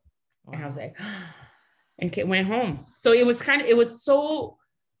 Wow. And I was like, and went home. So it was so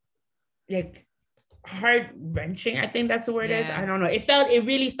like heart wrenching. I think that's the word is. I don't know. It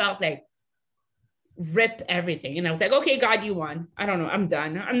really felt like rip everything. And I was like, okay, God, you won. I don't know. I'm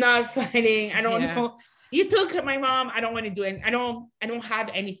done. I'm not fighting. I don't know. You took my mom. I don't want to do it. I don't have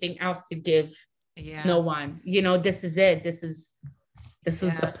anything else to give. No one, you know, this is it. This is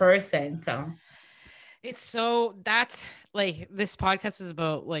the person. So it's so, that's like, this podcast is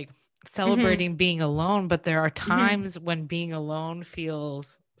about like celebrating being alone, but there are times when being alone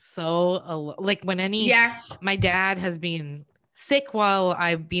feels so like when my dad has been sick while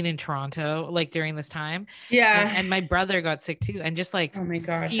I've been in Toronto, like during this time. And my brother got sick too. And just like, oh my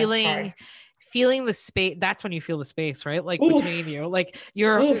God, feeling the space, that's when you feel the space, right? Like between you, like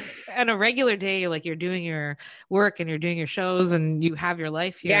you're on a regular day, like you're doing your work and you're doing your shows and you have your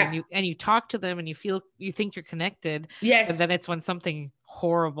life here and you talk to them and you think you're connected. And then it's when something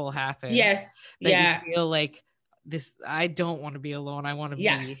horrible happens. You feel like this, I don't want to be alone. I want to be,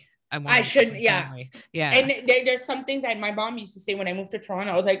 I shouldn't. And there's something that my mom used to say when I moved to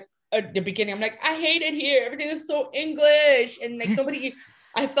Toronto. I was like, at the beginning, I'm like, I hate it here. Everything is so English. And like nobody,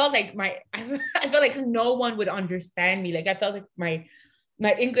 I felt like I felt like no one would understand me. Like I felt like my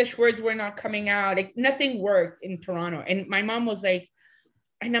English words were not coming out. Like nothing worked in Toronto. And my mom was like,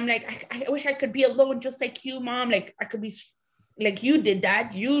 and I'm like, I wish I could be alone just like you, Mom. Like I could be like, you did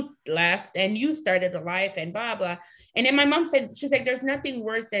that. You left and you started a life and blah, blah. And then my mom said, she's like, there's nothing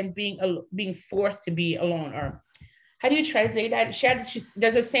worse than being forced to be alone. Or how do you translate that?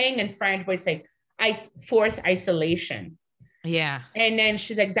 There's a saying in French where it's like, forced isolation. And then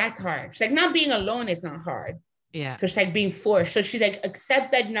she's like, that's hard. She's like, not being alone is not hard. So she's like being forced. So she's like,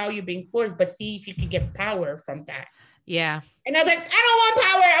 accept that now you're being forced, but see if you can get power from that. And I was like, I don't want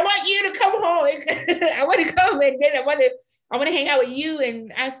power. I want you to come home. I want to come and then I want to hang out with you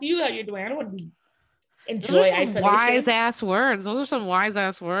and ask you how you're doing. I don't want to enjoy isolation. Wise ass words. Those are some wise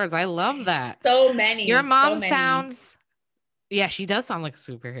ass words. I love that. So many. Your mom sounds. Yeah, she does sound like a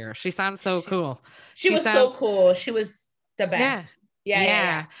superhero. She sounds so cool. She was so cool. She was the best.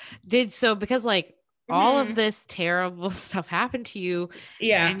 Yeah. Because like all of this terrible stuff happened to you.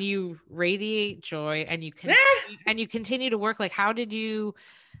 And you radiate joy and you continue to work. Like, how do you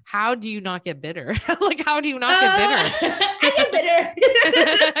not get bitter? Like, how do you not get bitter? I get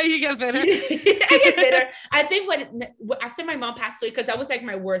bitter. You get bitter? I get bitter. I think after my mom passed away, because that was like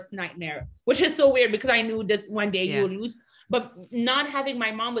my worst nightmare, which is so weird because I knew that one day you would lose. But not having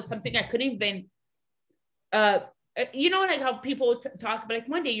my mom was something I couldn't even, you know, like how people talk about like,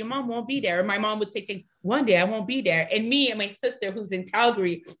 one day your mom won't be there. My mom would say things, one day I won't be there. And me and my sister who's in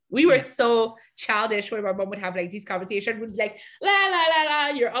Calgary, we were so childish when my mom would have like these conversations. We'd be like, la, la, la, la,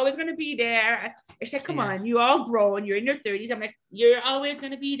 you're always going to be there. It's like, come on, you all grown, you're in your 30s. I'm like, you're always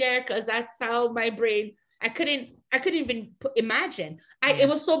going to be there because that's how my brain I couldn't even imagine. Yeah. It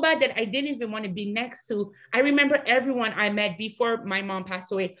was so bad that I didn't even want to be next to. I remember everyone I met before my mom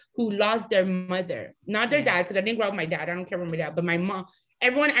passed away who lost their mother, not their dad, because I didn't grow up with my dad. I don't care about my dad, but my mom,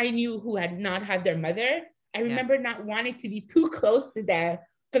 everyone I knew who had not had their mother. I remember not wanting to be too close to them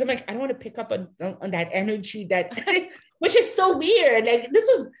because I'm like, I don't want to pick up on that energy that, which is so weird. Like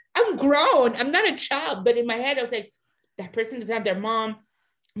I'm grown. I'm not a child, but in my head, I was like, that person doesn't have their mom.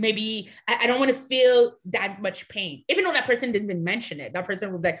 Maybe I don't want to feel that much pain, even though that person didn't even mention it. That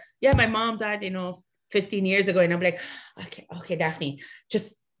person was like, yeah, my mom died, 15 years ago. And I'm like, okay, Daphne,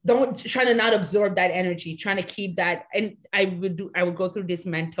 just don't try to not absorb that energy, trying to keep that. And I would go through this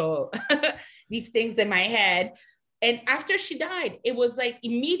mental, these things in my head. And after she died, it was like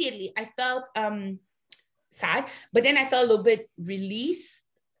immediately I felt sad, but then I felt a little bit relieved.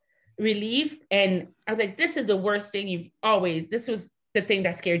 And I was like, this is the worst thing this was the thing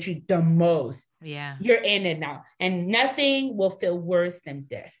that scared you the most. Yeah. You're in it now. And nothing will feel worse than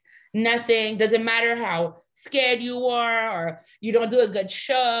this. Nothing, doesn't matter how scared you are or you don't do a good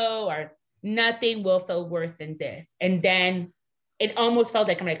show, or nothing will feel worse than this. And then it almost felt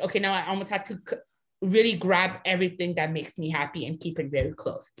like I'm like, okay, now I almost have to really grab everything that makes me happy and keep it very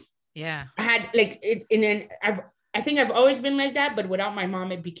close. Yeah. I had like it, and then I think I've always been like that, but without my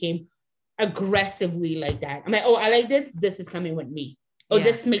mom, it became aggressively like that. I'm like, oh, I like this. This is coming with me. Oh,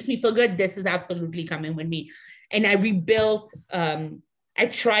 this makes me feel good. This is absolutely coming with me. And I rebuilt, I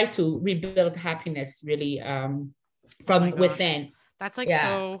try to rebuild happiness really from within. That's like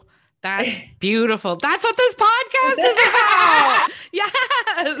so, that's beautiful. That's what this podcast is about.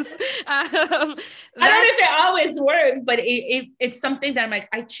 Yes. I don't know if it always works, but it's something that I'm like,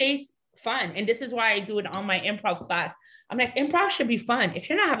 I chase fun. And this is why I do it on my improv class. I'm like, improv should be fun. If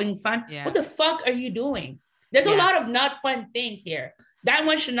you're not having fun, what the fuck are you doing? There's a lot of not fun things here. That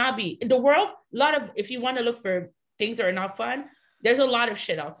one should not be. In the world, if you want to look for things that are not fun, there's a lot of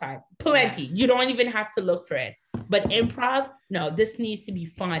shit outside. Plenty. You don't even have to look for it. But improv, no, this needs to be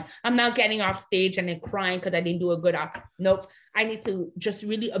fun. I'm not getting off stage and then crying because I didn't do a good act. Nope. I need to just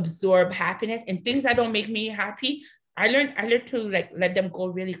really absorb happiness, and things that don't make me happy. I learned to like let them go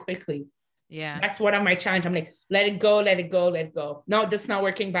really quickly. Yeah. That's one of my challenge. I'm like, let it go, let it go, let it go. No, that's not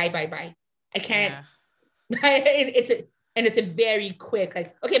working. Bye. I can't. Yeah. It's a very quick,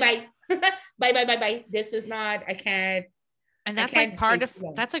 like, okay, bye. bye. This is not, I can't. And that's like part of,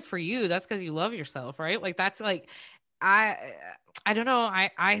 that's like for you, that's because you love yourself, right? Like that's like, I don't know.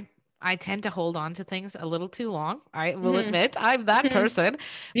 I tend to hold on to things a little too long. I will admit I'm that person,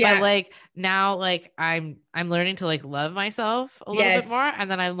 but like now, like I'm learning to like love myself a little bit more. And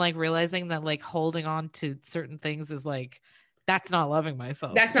then I'm like realizing that like holding on to certain things is like, that's not loving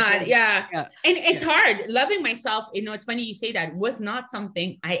myself. That's not, And it's hard. Loving myself, it's funny you say that, was not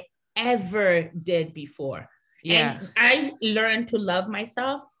something I ever did before. Yeah. And I learned to love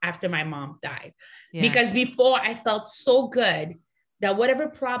myself after my mom died. Yeah. Because before I felt so good that whatever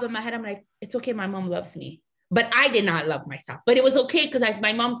problem I had, I'm like, it's okay, my mom loves me. But I did not love myself. But it was okay because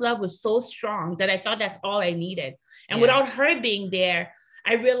my mom's love was so strong that I thought that's all I needed. And without her being there,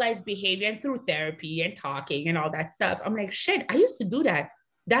 I realized behavior, and through therapy and talking and all that stuff, I'm like, shit, I used to do that.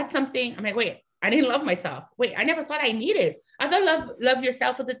 That's something, I'm like, wait, I didn't love myself. Wait, I never thought I needed. I thought love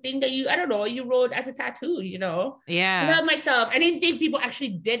yourself was a thing that you wrote as a tattoo, Yeah. I love myself. I didn't think people actually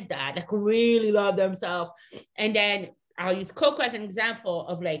did that, like really love themselves. And then I'll use Coco as an example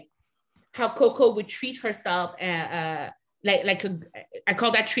of like how Coco would treat herself I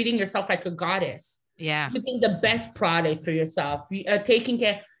call that treating yourself like a goddess. Yeah. Using the best product for yourself, taking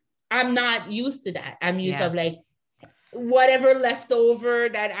care. I'm not used to that. I'm used to like whatever leftover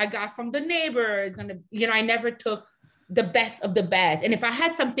that I got from the neighbor is gonna, I never took the best of the best. And if I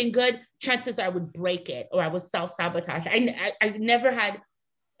had something good, chances are I would break it or I would self-sabotage. I never had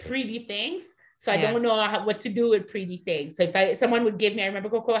pretty things. So I don't know what to do with pretty things. So if someone would give me, I remember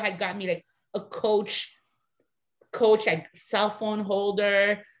Coco had got me like a coach like cell phone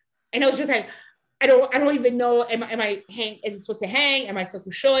holder. And I was just like, I don't even know. Am I hang? Is it supposed to hang? Am I supposed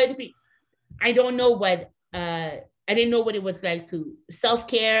to show it? I don't know what. I didn't know what it was like to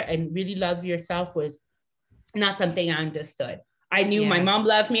self-care and really love yourself was not something I understood. I knew my mom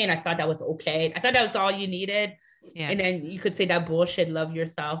loved me, and I thought that was okay. I thought that was all you needed. Yeah. And then you could say that bullshit, love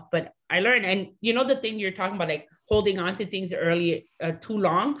yourself. But I learned, and the thing you're talking about, like holding on to things early too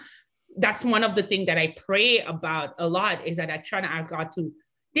long. That's one of the things that I pray about a lot, is that I try to ask God to.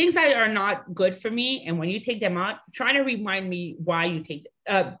 Things that are not good for me, and when you take them out, trying to remind me why you take,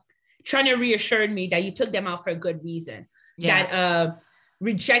 trying to reassure me that you took them out for a good reason. Yeah. That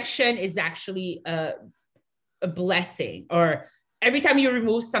rejection is actually a blessing, or every time you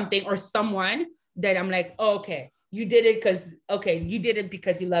remove something or someone, then I'm like, oh, okay, you did it you did it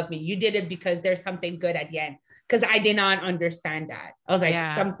because you love me. You did it because there's something good at the end. Because I did not understand that. I was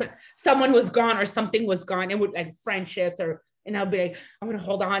like, someone was gone or something was gone. It would like friendships and I'll be like, I'm gonna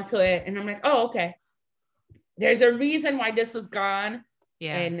hold on to it. And I'm like, oh, okay. There's a reason why this is gone.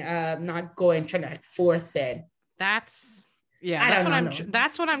 Yeah. And not go and try to like force it. That's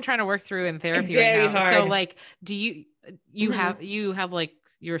what I'm trying to work through in therapy right now. Hard. So like, do you have like,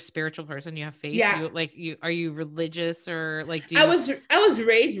 you're a spiritual person, you have faith. Yeah. Are you religious or like, I was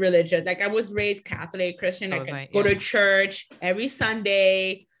raised religious. Like I was raised Catholic, Christian. So I go to church every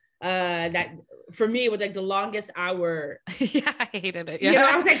Sunday. That for me, it was like the longest hour. Yeah, I hated it. Yeah. You know,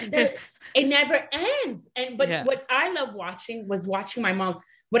 I was like, it never ends. But what I love watching my mom.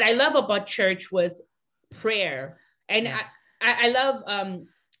 What I love about church was prayer. And I love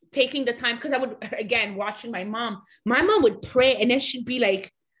taking the time, because I would, again, watching my mom would pray, and then she'd be like,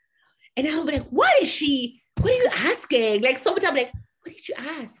 and I would be like, what are you asking? Like, so much I'm like, what did you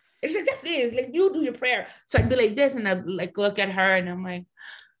ask? And she's like, definitely, like, you do your prayer. So I'd be like this, and I'd like look at her, and I'm like,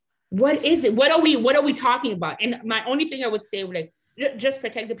 what is it? What are we talking about? And my only thing I would say was like, just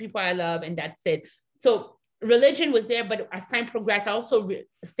protect the people I love, and that's it. So religion was there, but as time progressed, I also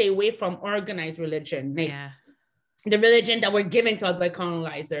stay away from organized religion. Like, the religion that were given to us by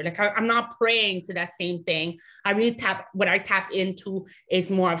colonizer. Like I'm not praying to that same thing. What I tap into is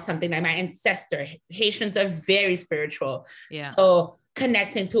more of something like my ancestor. Haitians are very spiritual. Yeah. So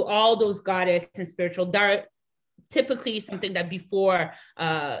connecting to all those goddess and spiritual, that are typically something that before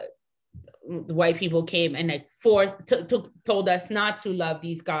the white people came and like told us not to love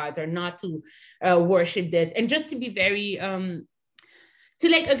these gods or not to worship this, and just to be very to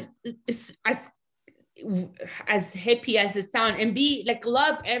like as hippie as it sounds, and be like,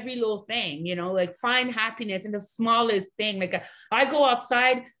 love every little thing, you know, like find happiness in the smallest thing. Like I go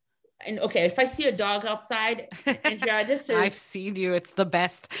outside, and okay, if I see a dog outside, and I've seen you, it's the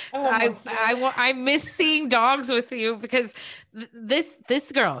best. I miss seeing dogs with you, because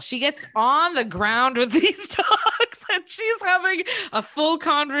this girl, she gets on the ground with these dogs and she's having a full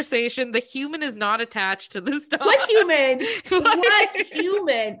conversation. The human is not attached to this dog. What human? What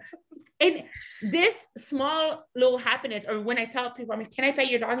human? And this small little happiness, or when I tell people, I'm like, can I pet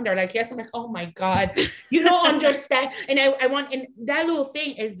your dog? And they're like, yes. I'm like, oh my God, you don't understand. And I want, and that little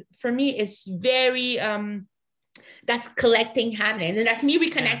thing is, for me, is very, that's collecting happiness. And that's me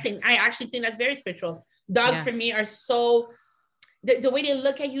reconnecting. Yeah. I actually think that's very spiritual. Dogs for me are so, the way they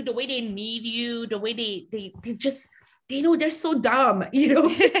look at you, the way they need you, the way they just, they know they're so dumb, you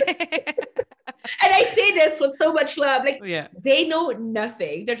know? And I say this with so much love. Like, they know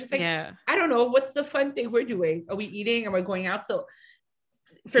nothing. They're just like, I don't know. What's the fun thing we're doing? Are we eating? Am I going out? So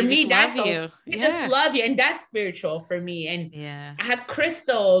for me, that's also, they just love you. And that's spiritual for me. And I have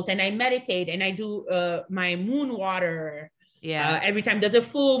crystals, and I meditate, and I do my moon water. Every time there's a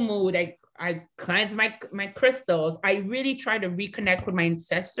full moon, I cleanse my crystals. I really try to reconnect with my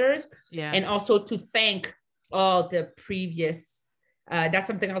ancestors, and also to thank all the previous. That's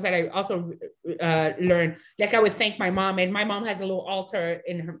something else that I also learned. Like I would thank my mom, and my mom has a little altar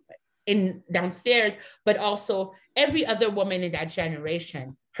in downstairs, but also every other woman in that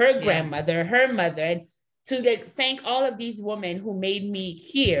generation, her grandmother, her mother, and to like thank all of these women who made me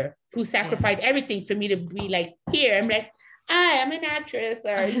here, who sacrificed everything for me to be like here. I'm like, I'm an actress,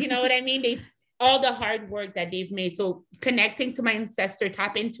 or you know what I mean? All the hard work that they've made. So connecting to my ancestor,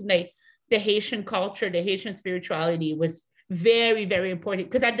 tap into like the Haitian culture, the Haitian spirituality was very, very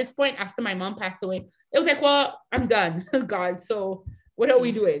important. Because at this point, after my mom passed away, it was like, well, I'm done, God. So what are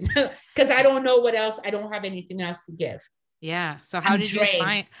we doing? Because I don't know what else. I don't have anything else to give. Yeah. So how did you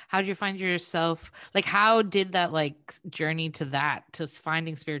find yourself? Like, how did that like journey to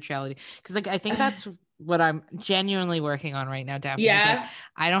finding spirituality? Because like, I think that's what I'm genuinely working on right now, Daphne. Yeah. Like,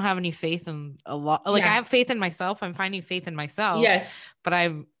 I don't have any faith in a lot. Like I have faith in myself. I'm finding faith in myself. Yes. But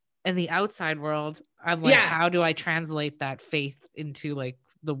I'm in the outside world. I'm like, how do I translate that faith into like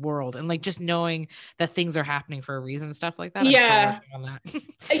the world, and like just knowing that things are happening for a reason and stuff like that. I'm still working on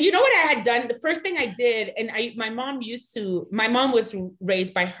that. You know what I had done? The first thing I did, and my mom was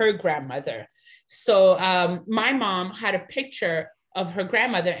raised by her grandmother. So my mom had a picture of her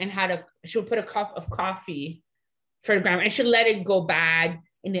grandmother, and she would put a cup of coffee for her grandma, and she'd let it go bad.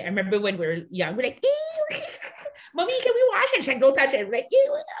 And I remember when we were young, we're like, ew, Mommy, can we wash it? She'd like, go touch it. Like,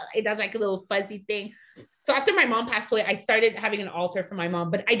 ew. It does like a little fuzzy thing. So after my mom passed away, I started having an altar for my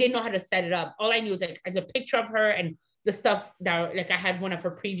mom, but I didn't know how to set it up. All I knew was like, as a picture of her and the stuff that like I had one of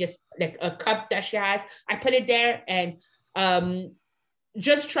her previous, like a cup that she had, I put it there, and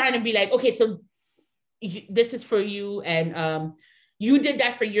just trying to be like, okay, so this is for you. And you did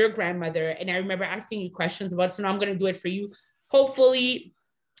that for your grandmother. And I remember asking you questions about, so now I'm going to do it for you. Hopefully,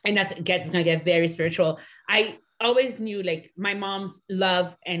 and it's going to get very spiritual. I always knew like my mom's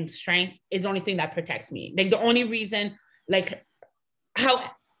love and strength is the only thing that protects me. Like the only reason, like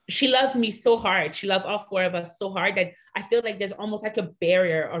how she loved me so hard. She loved all four of us so hard that I feel like there's almost like a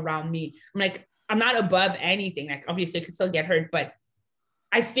barrier around me. I'm like, I'm not above anything. Like obviously I could still get hurt, but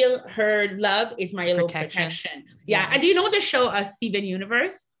I feel her love is my little protection. Yeah. And do you know the show Steven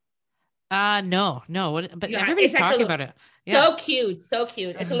Universe? No, but yeah, everybody's talking about it. Yeah. So cute.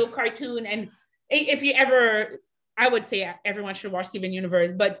 It's a little cartoon. And if you ever, I would say everyone should watch Steven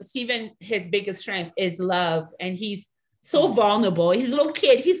Universe, but Steven, his biggest strength is love. And he's so vulnerable. He's a little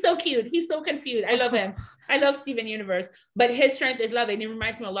kid. He's so cute. He's so confused. I love him. I love Steven Universe, but his strength is love. And it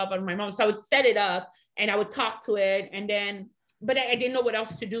reminds me a lot of my mom. So I would set it up and I would talk to it. And then, but I didn't know what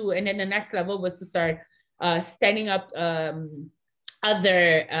else to do. And then the next level was to start standing up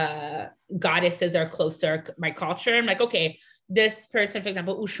other goddesses are closer to my culture. I'm like, okay, this person, for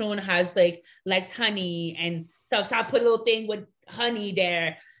example, Ushun has likes honey and stuff. So I put a little thing with honey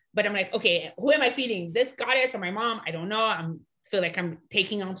there. But I'm like, okay, who am I feeding? This goddess or my mom? I don't know. I feel like I'm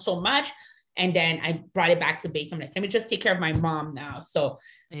taking on so much. And then I brought it back to base. I'm like, let me just take care of my mom now. So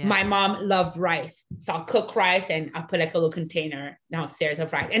my mom loved rice. So I'll cook rice and I'll put like a little container downstairs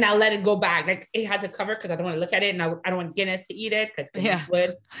of rice. And I'll let it go back. Like it has a cover because I don't want to look at it. And I don't want Guinness to eat it because Guinness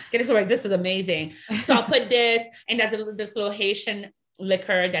would. Guinness was like, this is amazing. So I'll put this. And there's this little Haitian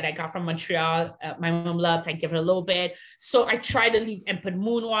liquor that I got from Montreal. My mom loves. I give her a little bit. So I try to leave and put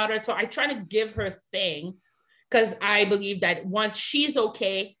moon water. So I try to give her thing because I believe that once she's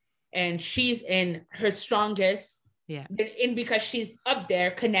okay, and she's in her strongest, and because she's up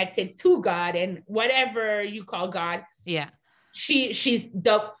there connected to God and whatever you call God, she's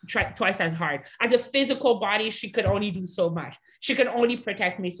twice as hard. As a physical body, she could only do so much. She could only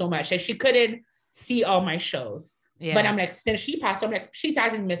protect me so much, and she couldn't see all my shows. Yeah. But I'm like, since she passed, I'm like, she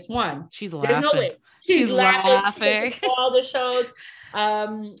hasn't missed one. She's laughing. There's no way. She's laughing. All the shows.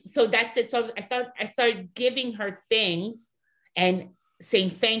 So that's it. So I started giving her things and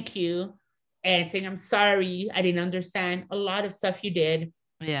saying thank you and saying I'm sorry, I didn't understand a lot of stuff you did.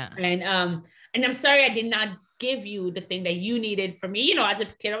 Yeah. And I'm sorry I did not give you the thing that you needed from me. You know, as a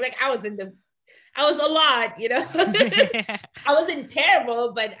kid, I'm like, I was a lot, you know. I wasn't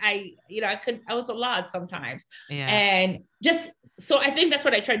terrible, but I was a lot sometimes. Yeah. And just so I think that's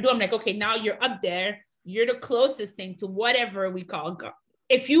what I try to do. I'm like, okay, now you're up there, you're the closest thing to whatever we call God.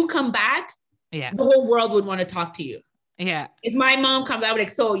 If you come back, the whole world would want to talk to you. Yeah. If my mom comes out,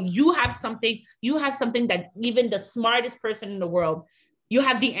 like, so you have something that even the smartest person in the world, you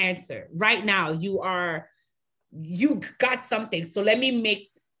have the answer right now. You got something. So let me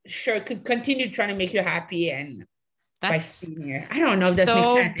make sure could continue trying to make you happy. And that's I don't know if that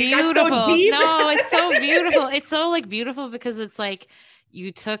so makes sense. Beautiful. So deep. No, it's so beautiful. It's so beautiful because it's like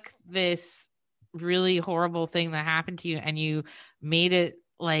you took this really horrible thing that happened to you and you made it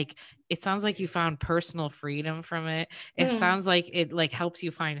like, it sounds like you found personal freedom from it. It sounds like it helps you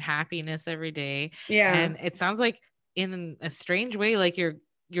find happiness every day. Yeah. And it sounds like in a strange way, like you're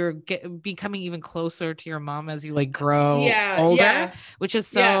becoming even closer to your mom as you grow older, which is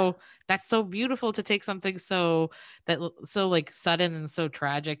that's so beautiful to take something so sudden and so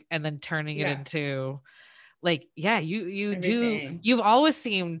tragic and then turning it into you've always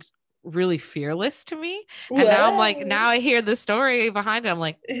seemed really fearless to me. And now I'm like, now I hear the story behind it. I'm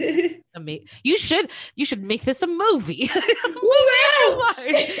like, you should make this a movie.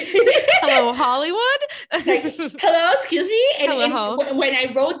 Hello, Hollywood. Hello, excuse me. And when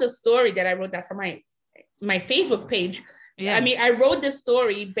I wrote the story that I wrote, that's on my Facebook page. Yeah. I mean, I wrote this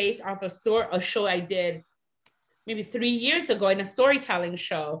story based off a show I did maybe 3 years ago in a storytelling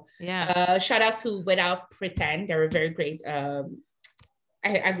show. Yeah. Shout out to Without Pretend. They're a very great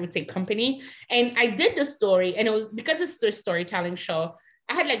I would say company. And I did the story, and it was because it's the storytelling show,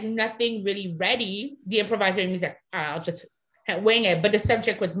 I had nothing really ready. The improviser means I'll just wing it, but the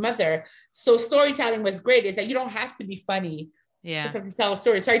subject was mother. So storytelling was great. It's you don't have to be funny. Yeah. You just have to tell a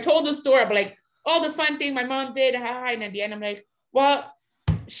story. So I told the story, but all the fun thing my mom did, and at the end I'm like, well,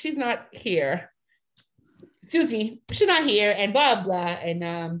 she's not here. Excuse me, she's not here, and blah, blah.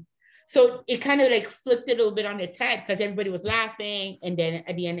 And so it kind of flipped it a little bit on its head because everybody was laughing. And then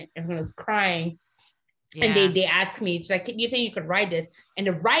at the end, everyone was crying. Yeah. And they asked me, it's like, do you think you could write this? And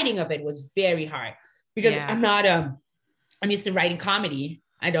the writing of it was very hard because I'm not, I'm used to writing comedy.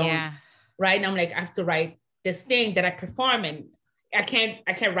 I don't write. And I'm like, I have to write this thing that I perform. And I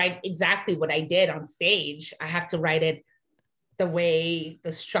can't write exactly what I did on stage. I have to write it the way,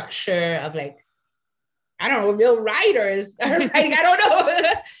 the structure of I don't know, real writers. Like, I don't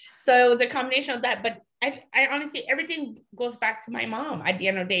know. So it was a combination of that. But I honestly, everything goes back to my mom at the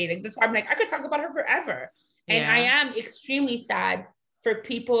end of the day. Like, that's why I'm like, I could talk about her forever. And I am extremely sad for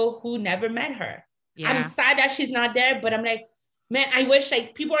people who never met her. I'm sad that she's not there, but I'm like, man, I wish,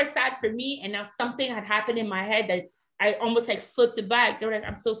 like, people are sad for me. And now something had happened in my head that I almost like flipped it back. They were like,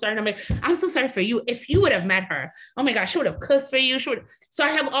 I'm so sorry. And I'm like, I'm so sorry for you. If you would have met her, oh my gosh, she would have cooked for you. So I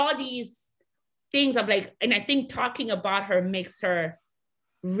have all these things of like, and I think talking about her makes her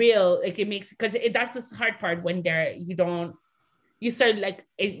real. Like, it makes, because that's the hard part when you start like,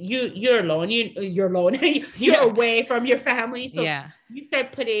 you're alone. You're alone. You're away from your family. So you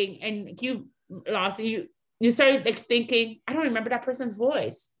start putting, and you've lost, you start like thinking, I don't remember that person's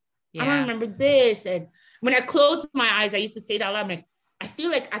voice. I don't remember this. And when I close my eyes, I used to say that a lot. I'm like, I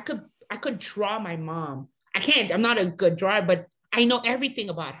feel like I could draw my mom. I can't. I'm not a good drawer, but I know everything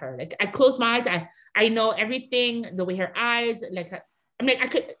about her. Like, I close my eyes, I know everything. The way her eyes, like, I'm like, I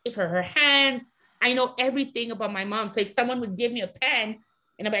could, if her hands, I know everything about my mom. So if someone would give me a pen,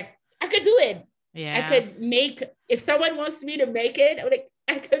 and I'm like, I could do it. I could make. If someone wants me to make it, I'm like,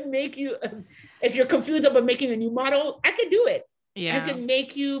 I could make you. If you're confused about making a new model, I could do it. I could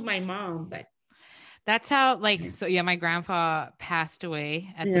make you my mom, but. That's how, like, so my grandpa passed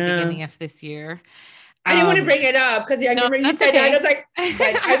away at the beginning of this year. I didn't want to bring it up because I remember you said that. I was like,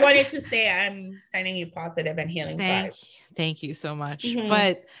 but I wanted to say I'm sending you positive and healing vibes. Thank you so much.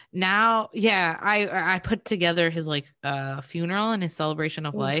 But now, I put together his like funeral and his celebration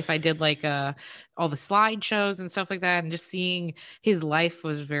of life. I did like all the slideshows and stuff like that, and just seeing his life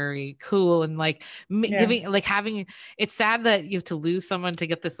was very cool. And like giving, like having, it's sad that you have to lose someone to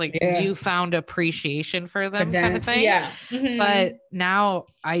get this like newfound appreciation for them kind of thing. But now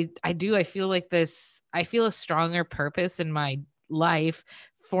I feel like I feel a stronger purpose in my life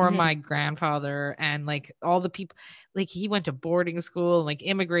for my grandfather, and like all the people, like he went to boarding school and like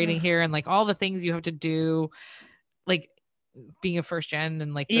immigrating here, and like all the things you have to do, like being a first gen,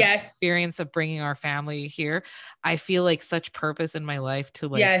 and like the experience of bringing our family here. I feel like such purpose in my life to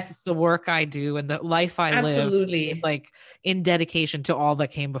like the work I do and the life I live is like in dedication to all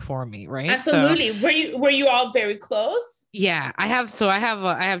that came before me. Right. Absolutely. So, were you all very close? Yeah, I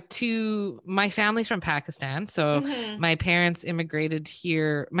have two, my family's from Pakistan. So my parents immigrated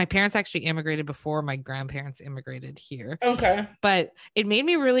here. My parents actually immigrated before my grandparents immigrated here. Okay. But it made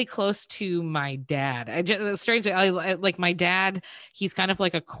me really close to my dad. I like my dad, he's kind of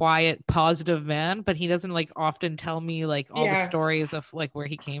like a quiet, positive man, but he doesn't like often tell me like all the stories of like where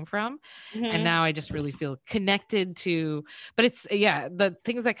he came from. And now I just really feel connected to, but it's, the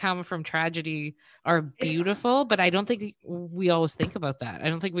things that come from tragedy are beautiful, but I don't think we always think about that. I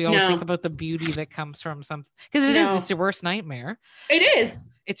don't think we always think about the beauty that comes from something, because it's your worst nightmare.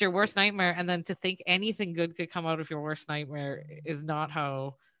 It's your worst nightmare. And then to think anything good could come out of your worst nightmare is not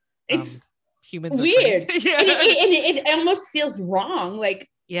how it's humans weird. It almost feels wrong. Like,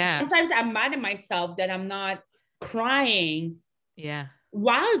 sometimes I'm mad at myself that I'm not crying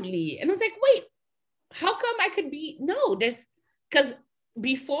wildly. And I was like, wait, how come I could be? No, because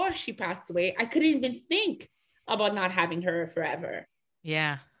before she passed away, I couldn't even think about not having her forever.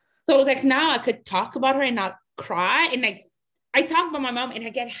 So it was like, now I could talk about her and not cry. And like, I talk about my mom and I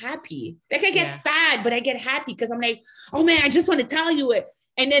get happy. Like, I get sad, but I get happy because I'm like, oh man, I just want to tell you it.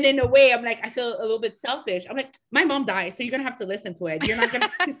 And then in a way, I'm like, I feel a little bit selfish. I'm like, my mom died, so you're going to have to listen to it. You're not going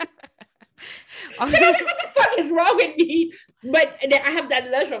to... what the fuck is wrong with me? But I have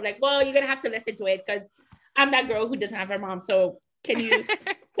that leisure of like, well, you're going to have to listen to it because I'm that girl who doesn't have her mom. So can you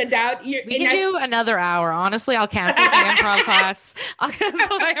send out? We can do another hour. Honestly, I'll cancel the improv class. I'll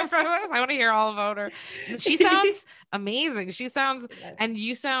cancel the improv class. I want to hear all about her. She sounds amazing. She sounds, and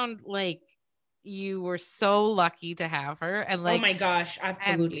you sound like you were so lucky to have her. And like, oh my gosh,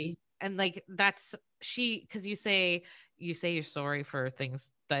 absolutely. And like, that's because you say you're sorry for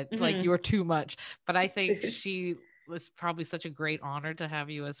things that like you were too much, but I think she was probably such a great honor to have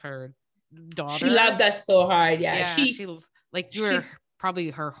you as her daughter. She loved us so hard. She like you were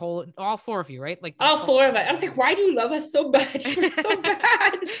probably all four of you, right? Like all four of us. I was like, why do you love us so much? We're so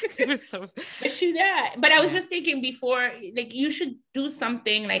bad. But she did. But I was just thinking before, like, you should do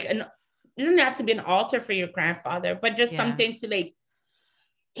something like doesn't have to be an altar for your grandfather, but just something to like,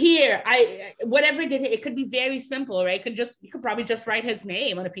 here, whatever it could be very simple, right? You could probably just write his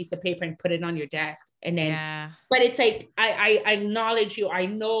name on a piece of paper and put it on your desk. And then, but it's like, I acknowledge you. I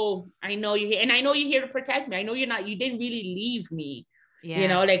know you're here, and I know you're here to protect me. I know you didn't really leave me. You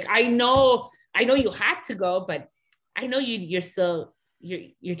know, like, I know you had to go, but I know you're still,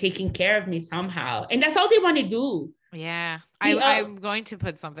 you're taking care of me somehow. And that's all they want to do. Yeah, The I'm going to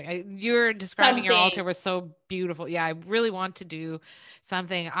put something. You're describing your altar something. was so beautiful. Yeah, I really want to do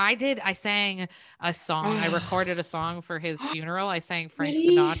something. I sang a song. I recorded a song for his funeral. I sang Frank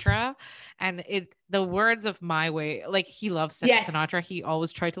Really? Sinatra, and the words of My Way. Like he loves Yes. Sinatra. He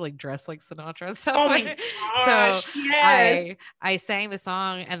always tried to like dress like Sinatra and stuff. Oh my So gosh. Yes. I sang the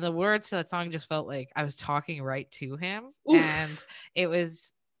song, and the words to that song just felt like I was talking right to him, Oof. and it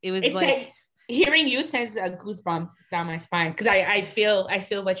was It's like like hearing you sends a goosebump down my spine because I feel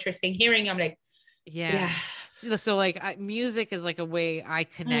what you're saying. Hearing, I'm like, yeah. yeah. So like music is like a way I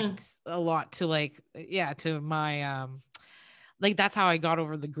Mm, connect a lot to like yeah to my like that's how I got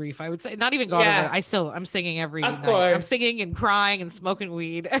over the grief. I would say not even got over it. yeah. I'm singing every Of night. I'm course. singing and crying and smoking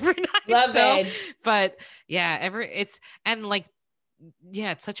weed every night Love still. it. But yeah, it's and like yeah,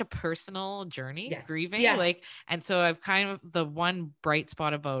 it's such a personal journey Yeah. grieving Yeah. like and so I've kind of the one bright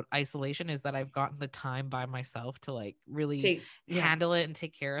spot about isolation is that I've gotten the time by myself to like really Yeah. handle it and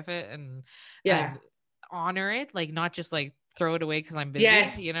take care of it Yeah. and honor it like not just like throw it away because I'm busy,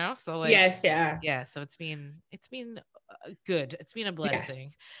 Yes. you know, so like Yes. Yeah. yeah, so it's been good, it's been a Yeah. blessing.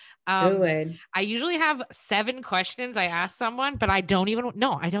 Do um it. I usually have 7 questions I ask someone, but I don't even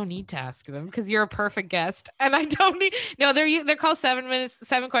no, I don't need to ask them because you're a perfect guest, and I don't need no. They're called 7 minutes,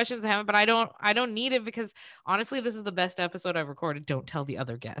 7 questions, Hammond, but I don't need it because honestly, this is the best episode I've recorded. Don't tell the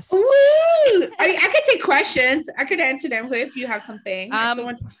other guests. Woo! I could take questions. I could answer them if you have something. I still Um,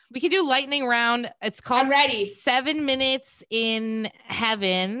 want. we can do lightning round. It's called I'm ready. 7 minutes in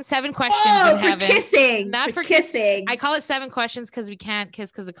heaven. 7 questions in Oh, for heaven. kissing. Not For for kissing. I call it 7 questions because we can't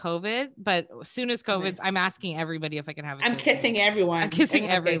kiss because of COVID. But as soon as COVID's, Nice. I'm asking everybody if I can have a I'm kiss. kissing everyone. I'm kissing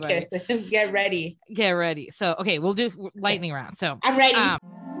Everyone's gonna everybody. kiss. Get ready. Get ready. So okay, we'll do lightning round. So I'm ready.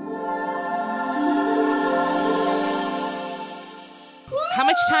 How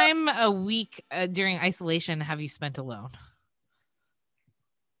much time a week during isolation have you spent alone?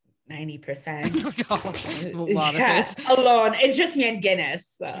 90%. A lot of it. Alone. It's just me and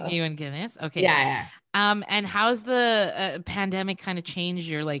Guinness. So. You and Guinness. Okay. Yeah. And how's the pandemic kind of changed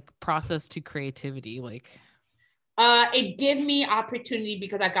your like process to creativity? Like, it gave me opportunity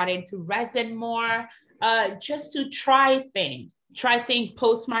because I got into resin more, just to try things,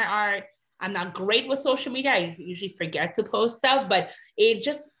 post my art. I'm not great with social media. I usually forget to post stuff, but it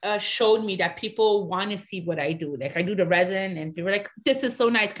just showed me that people want to see what I do. Like I do the resin and people are like, this is so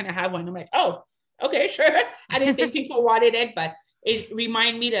nice. Can I have one? I'm like, oh, okay, sure. I didn't think people wanted it, but it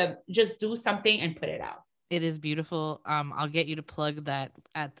reminded me to just do something and put it out. it is beautiful. I'll get you to plug that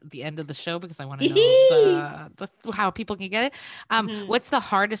at the end of the show because I want to know the how people can get it. What's the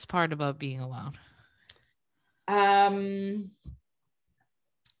hardest part about being alone?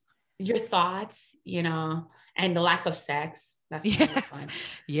 Your thoughts, and the lack of sex. That's yes.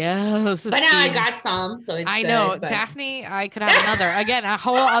 Yes. But now I got some, so it's I good, know, but... Daphne, I could have a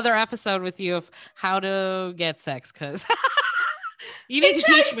whole other episode with you of how to get sex because you need to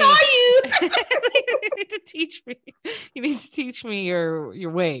teach me. You need to teach me. You need to teach me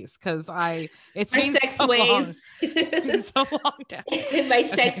your ways because it's been sex so ways. Long. It's been so long. In my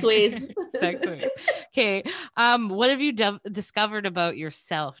sex ways. Sex ways. Okay. What have you discovered about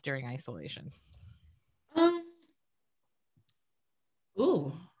yourself during isolation?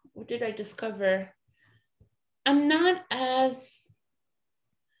 What did I discover? I'm not as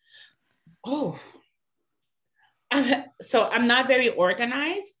I'm not very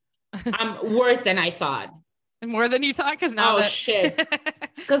organized. I'm worse than I thought. More than you thought? Because now shit.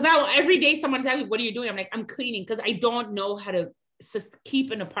 Because now every day someone tells me, what are you doing? I'm like, I'm cleaning because I don't know how to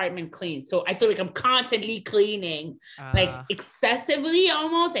keep an apartment clean. So I feel like I'm constantly cleaning, like excessively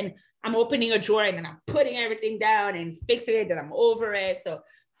almost. And I'm opening a drawer and then I'm putting everything down and fixing it and I'm over it. So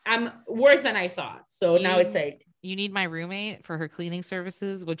I'm worse than I thought. So now it's like, you need my roommate for her cleaning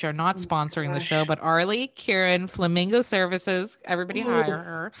services, which are not sponsoring the show, but Arlie Kieran, Flamingo Services. Everybody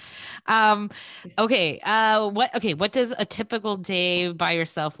hire her. Okay. What does a typical day by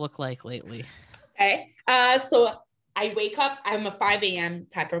yourself look like lately? Okay. So I wake up, I'm a 5 a.m.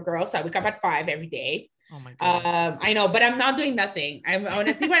 type of girl. So I wake up at 5 every day. Oh my goodness. I know, but I'm not doing nothing. I'm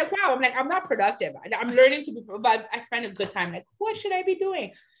honestly like, wow, I'm not productive. I'm learning to be, but I spend a good time. Like, what should I be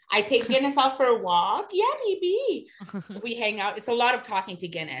doing? I take Guinness out for a walk. Yeah, baby. We hang out. It's a lot of talking to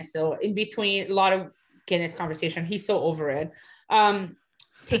Guinness. So in between a lot of Guinness conversation, he's so over it.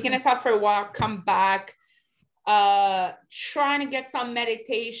 Taking us out for a walk, come back, trying to get some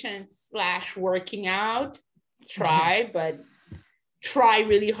meditation / working out. Try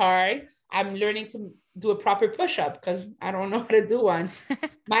really hard. I'm learning to do a proper push-up because I don't know how to do one.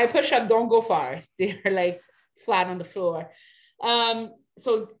 My push-up don't go far. They're like flat on the floor.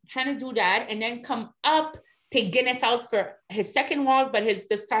 So trying to do that and then come up take Guinness out for his second walk, but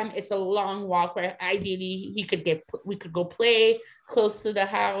this time it's a long walk where ideally we could go play close to the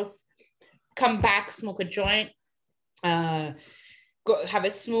house, come back, smoke a joint, go have a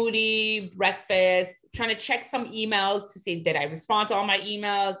smoothie, breakfast, trying to check some emails to see did I respond to all my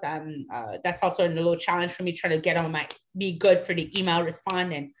emails. That's also a little challenge for me, trying to be good for the email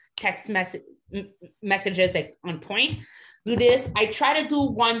respond and text messages like on point. Do this. I try to do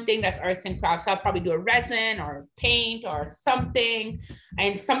one thing that's arts and crafts. So I'll probably do a resin or paint or something.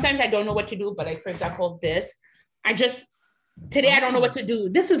 And sometimes I don't know what to do, but like, for example, today I don't know what to do.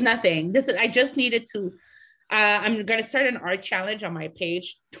 This is nothing. I just needed to, I'm going to start an art challenge on my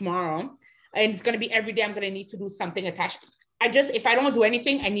page tomorrow. And it's going to be every day I'm going to need to do something attached. If I don't do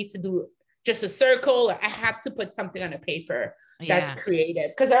anything, I need to do just a circle. Or I have to put something on a paper that's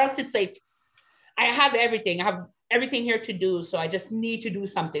creative. Because or else it's like, I have everything. I have everything here to do. So I just need to do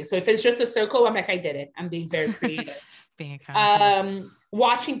something. So if it's just a circle, I'm like, I did it. I'm being very creative.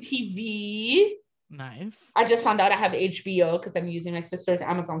 Watching TV. Nice. I just found out I have HBO because I'm using my sister's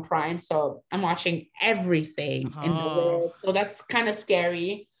Amazon Prime. So I'm watching everything in the world. So that's kind of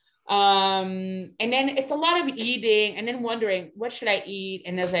scary. And then it's a lot of eating and then wondering, what should I eat?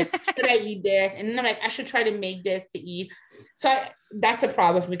 And there's like, should I eat this? And then I'm like, I should try to make this to eat. So that's a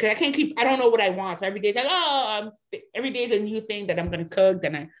problem for me because I don't know what I want. So every day it's like, every day is a new thing that I'm going to cook.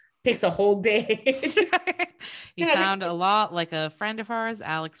 Then it takes a whole day. You sound a lot like a friend of ours,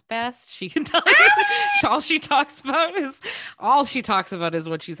 Alex Best. She can tell you all she talks about is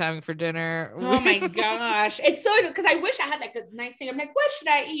what she's having for dinner. Oh my gosh. It's so, because I wish I had like a nice thing. I'm like, what should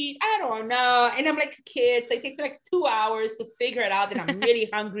I eat? I don't know. And I'm like a kid. So it takes me like 2 hours to figure it out. And I'm really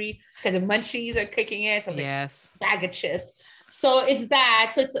hungry because the munchies are kicking in. So I was yes. like, bag of chips. So it's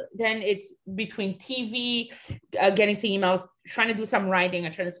that. So it's between TV, getting to emails, trying to do some writing.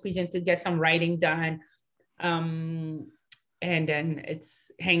 I'm trying to squeeze in to get some writing done. And then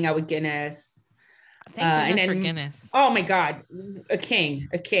it's hanging out with Guinness. Thank goodness for Guinness. Oh my God, a king.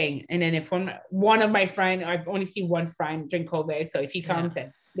 And then if one of my friends, I've only seen one friend drink Kobe. So if he comes,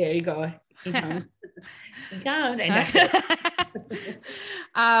 then there you go. He comes. And that's it.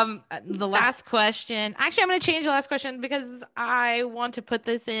 The last question. Actually, I'm going to change the last question because I want to put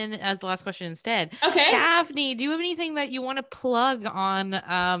this in as the last question instead. Okay. Daphne, do you have anything that you want to plug on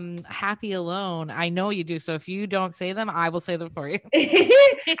Happy Alone? I know you do. So if you don't say them, I will say them for you.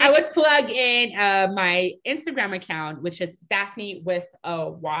 I would plug in my Instagram account, which is Daphne with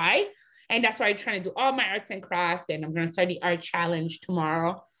a Y. And that's where I'm trying to do all my arts and crafts. And I'm going to start the art challenge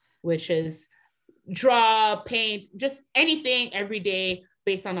tomorrow, which is draw, paint, just anything every day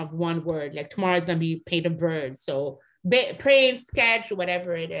based on one word. Like tomorrow is going to be paint a bird. So paint, sketch,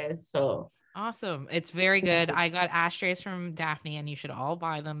 whatever it is. So awesome. It's very good. I got ashtrays from Daphne and you should all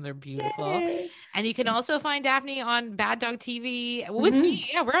buy them. They're beautiful. Yay. And you can also find Daphne on Bad Dog TV with me.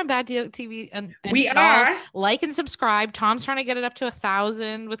 Yeah, we're on Bad Dog TV. And we are. Like and subscribe. Tom's trying to get it up to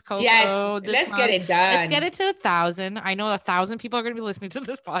 1,000 with Coco. Yes, let's get it done. Let's get it to 1,000. I know 1,000 people are going to be listening to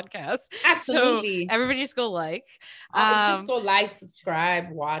this podcast. Absolutely. So everybody just go like. Just go like, subscribe,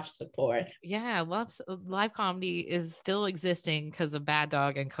 watch, support. Yeah, live comedy is still existing because of Bad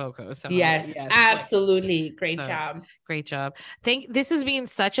Dog and Coco. So yes, absolutely. Great job. Great job. This has been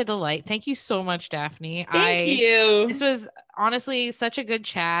such a delight. Thank you so much, Daphne. Thank you. This was honestly such a good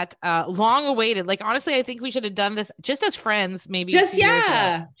chat. Long awaited. Like honestly, I think we should have done this just as friends, maybe 2 years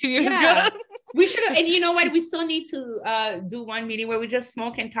ago. We should have. And you know what? We still need to do one meeting where we just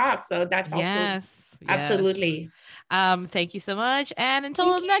smoke and talk. So that's also absolutely. Thank you so much. And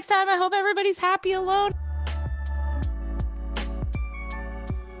until next time, I hope everybody's happy alone.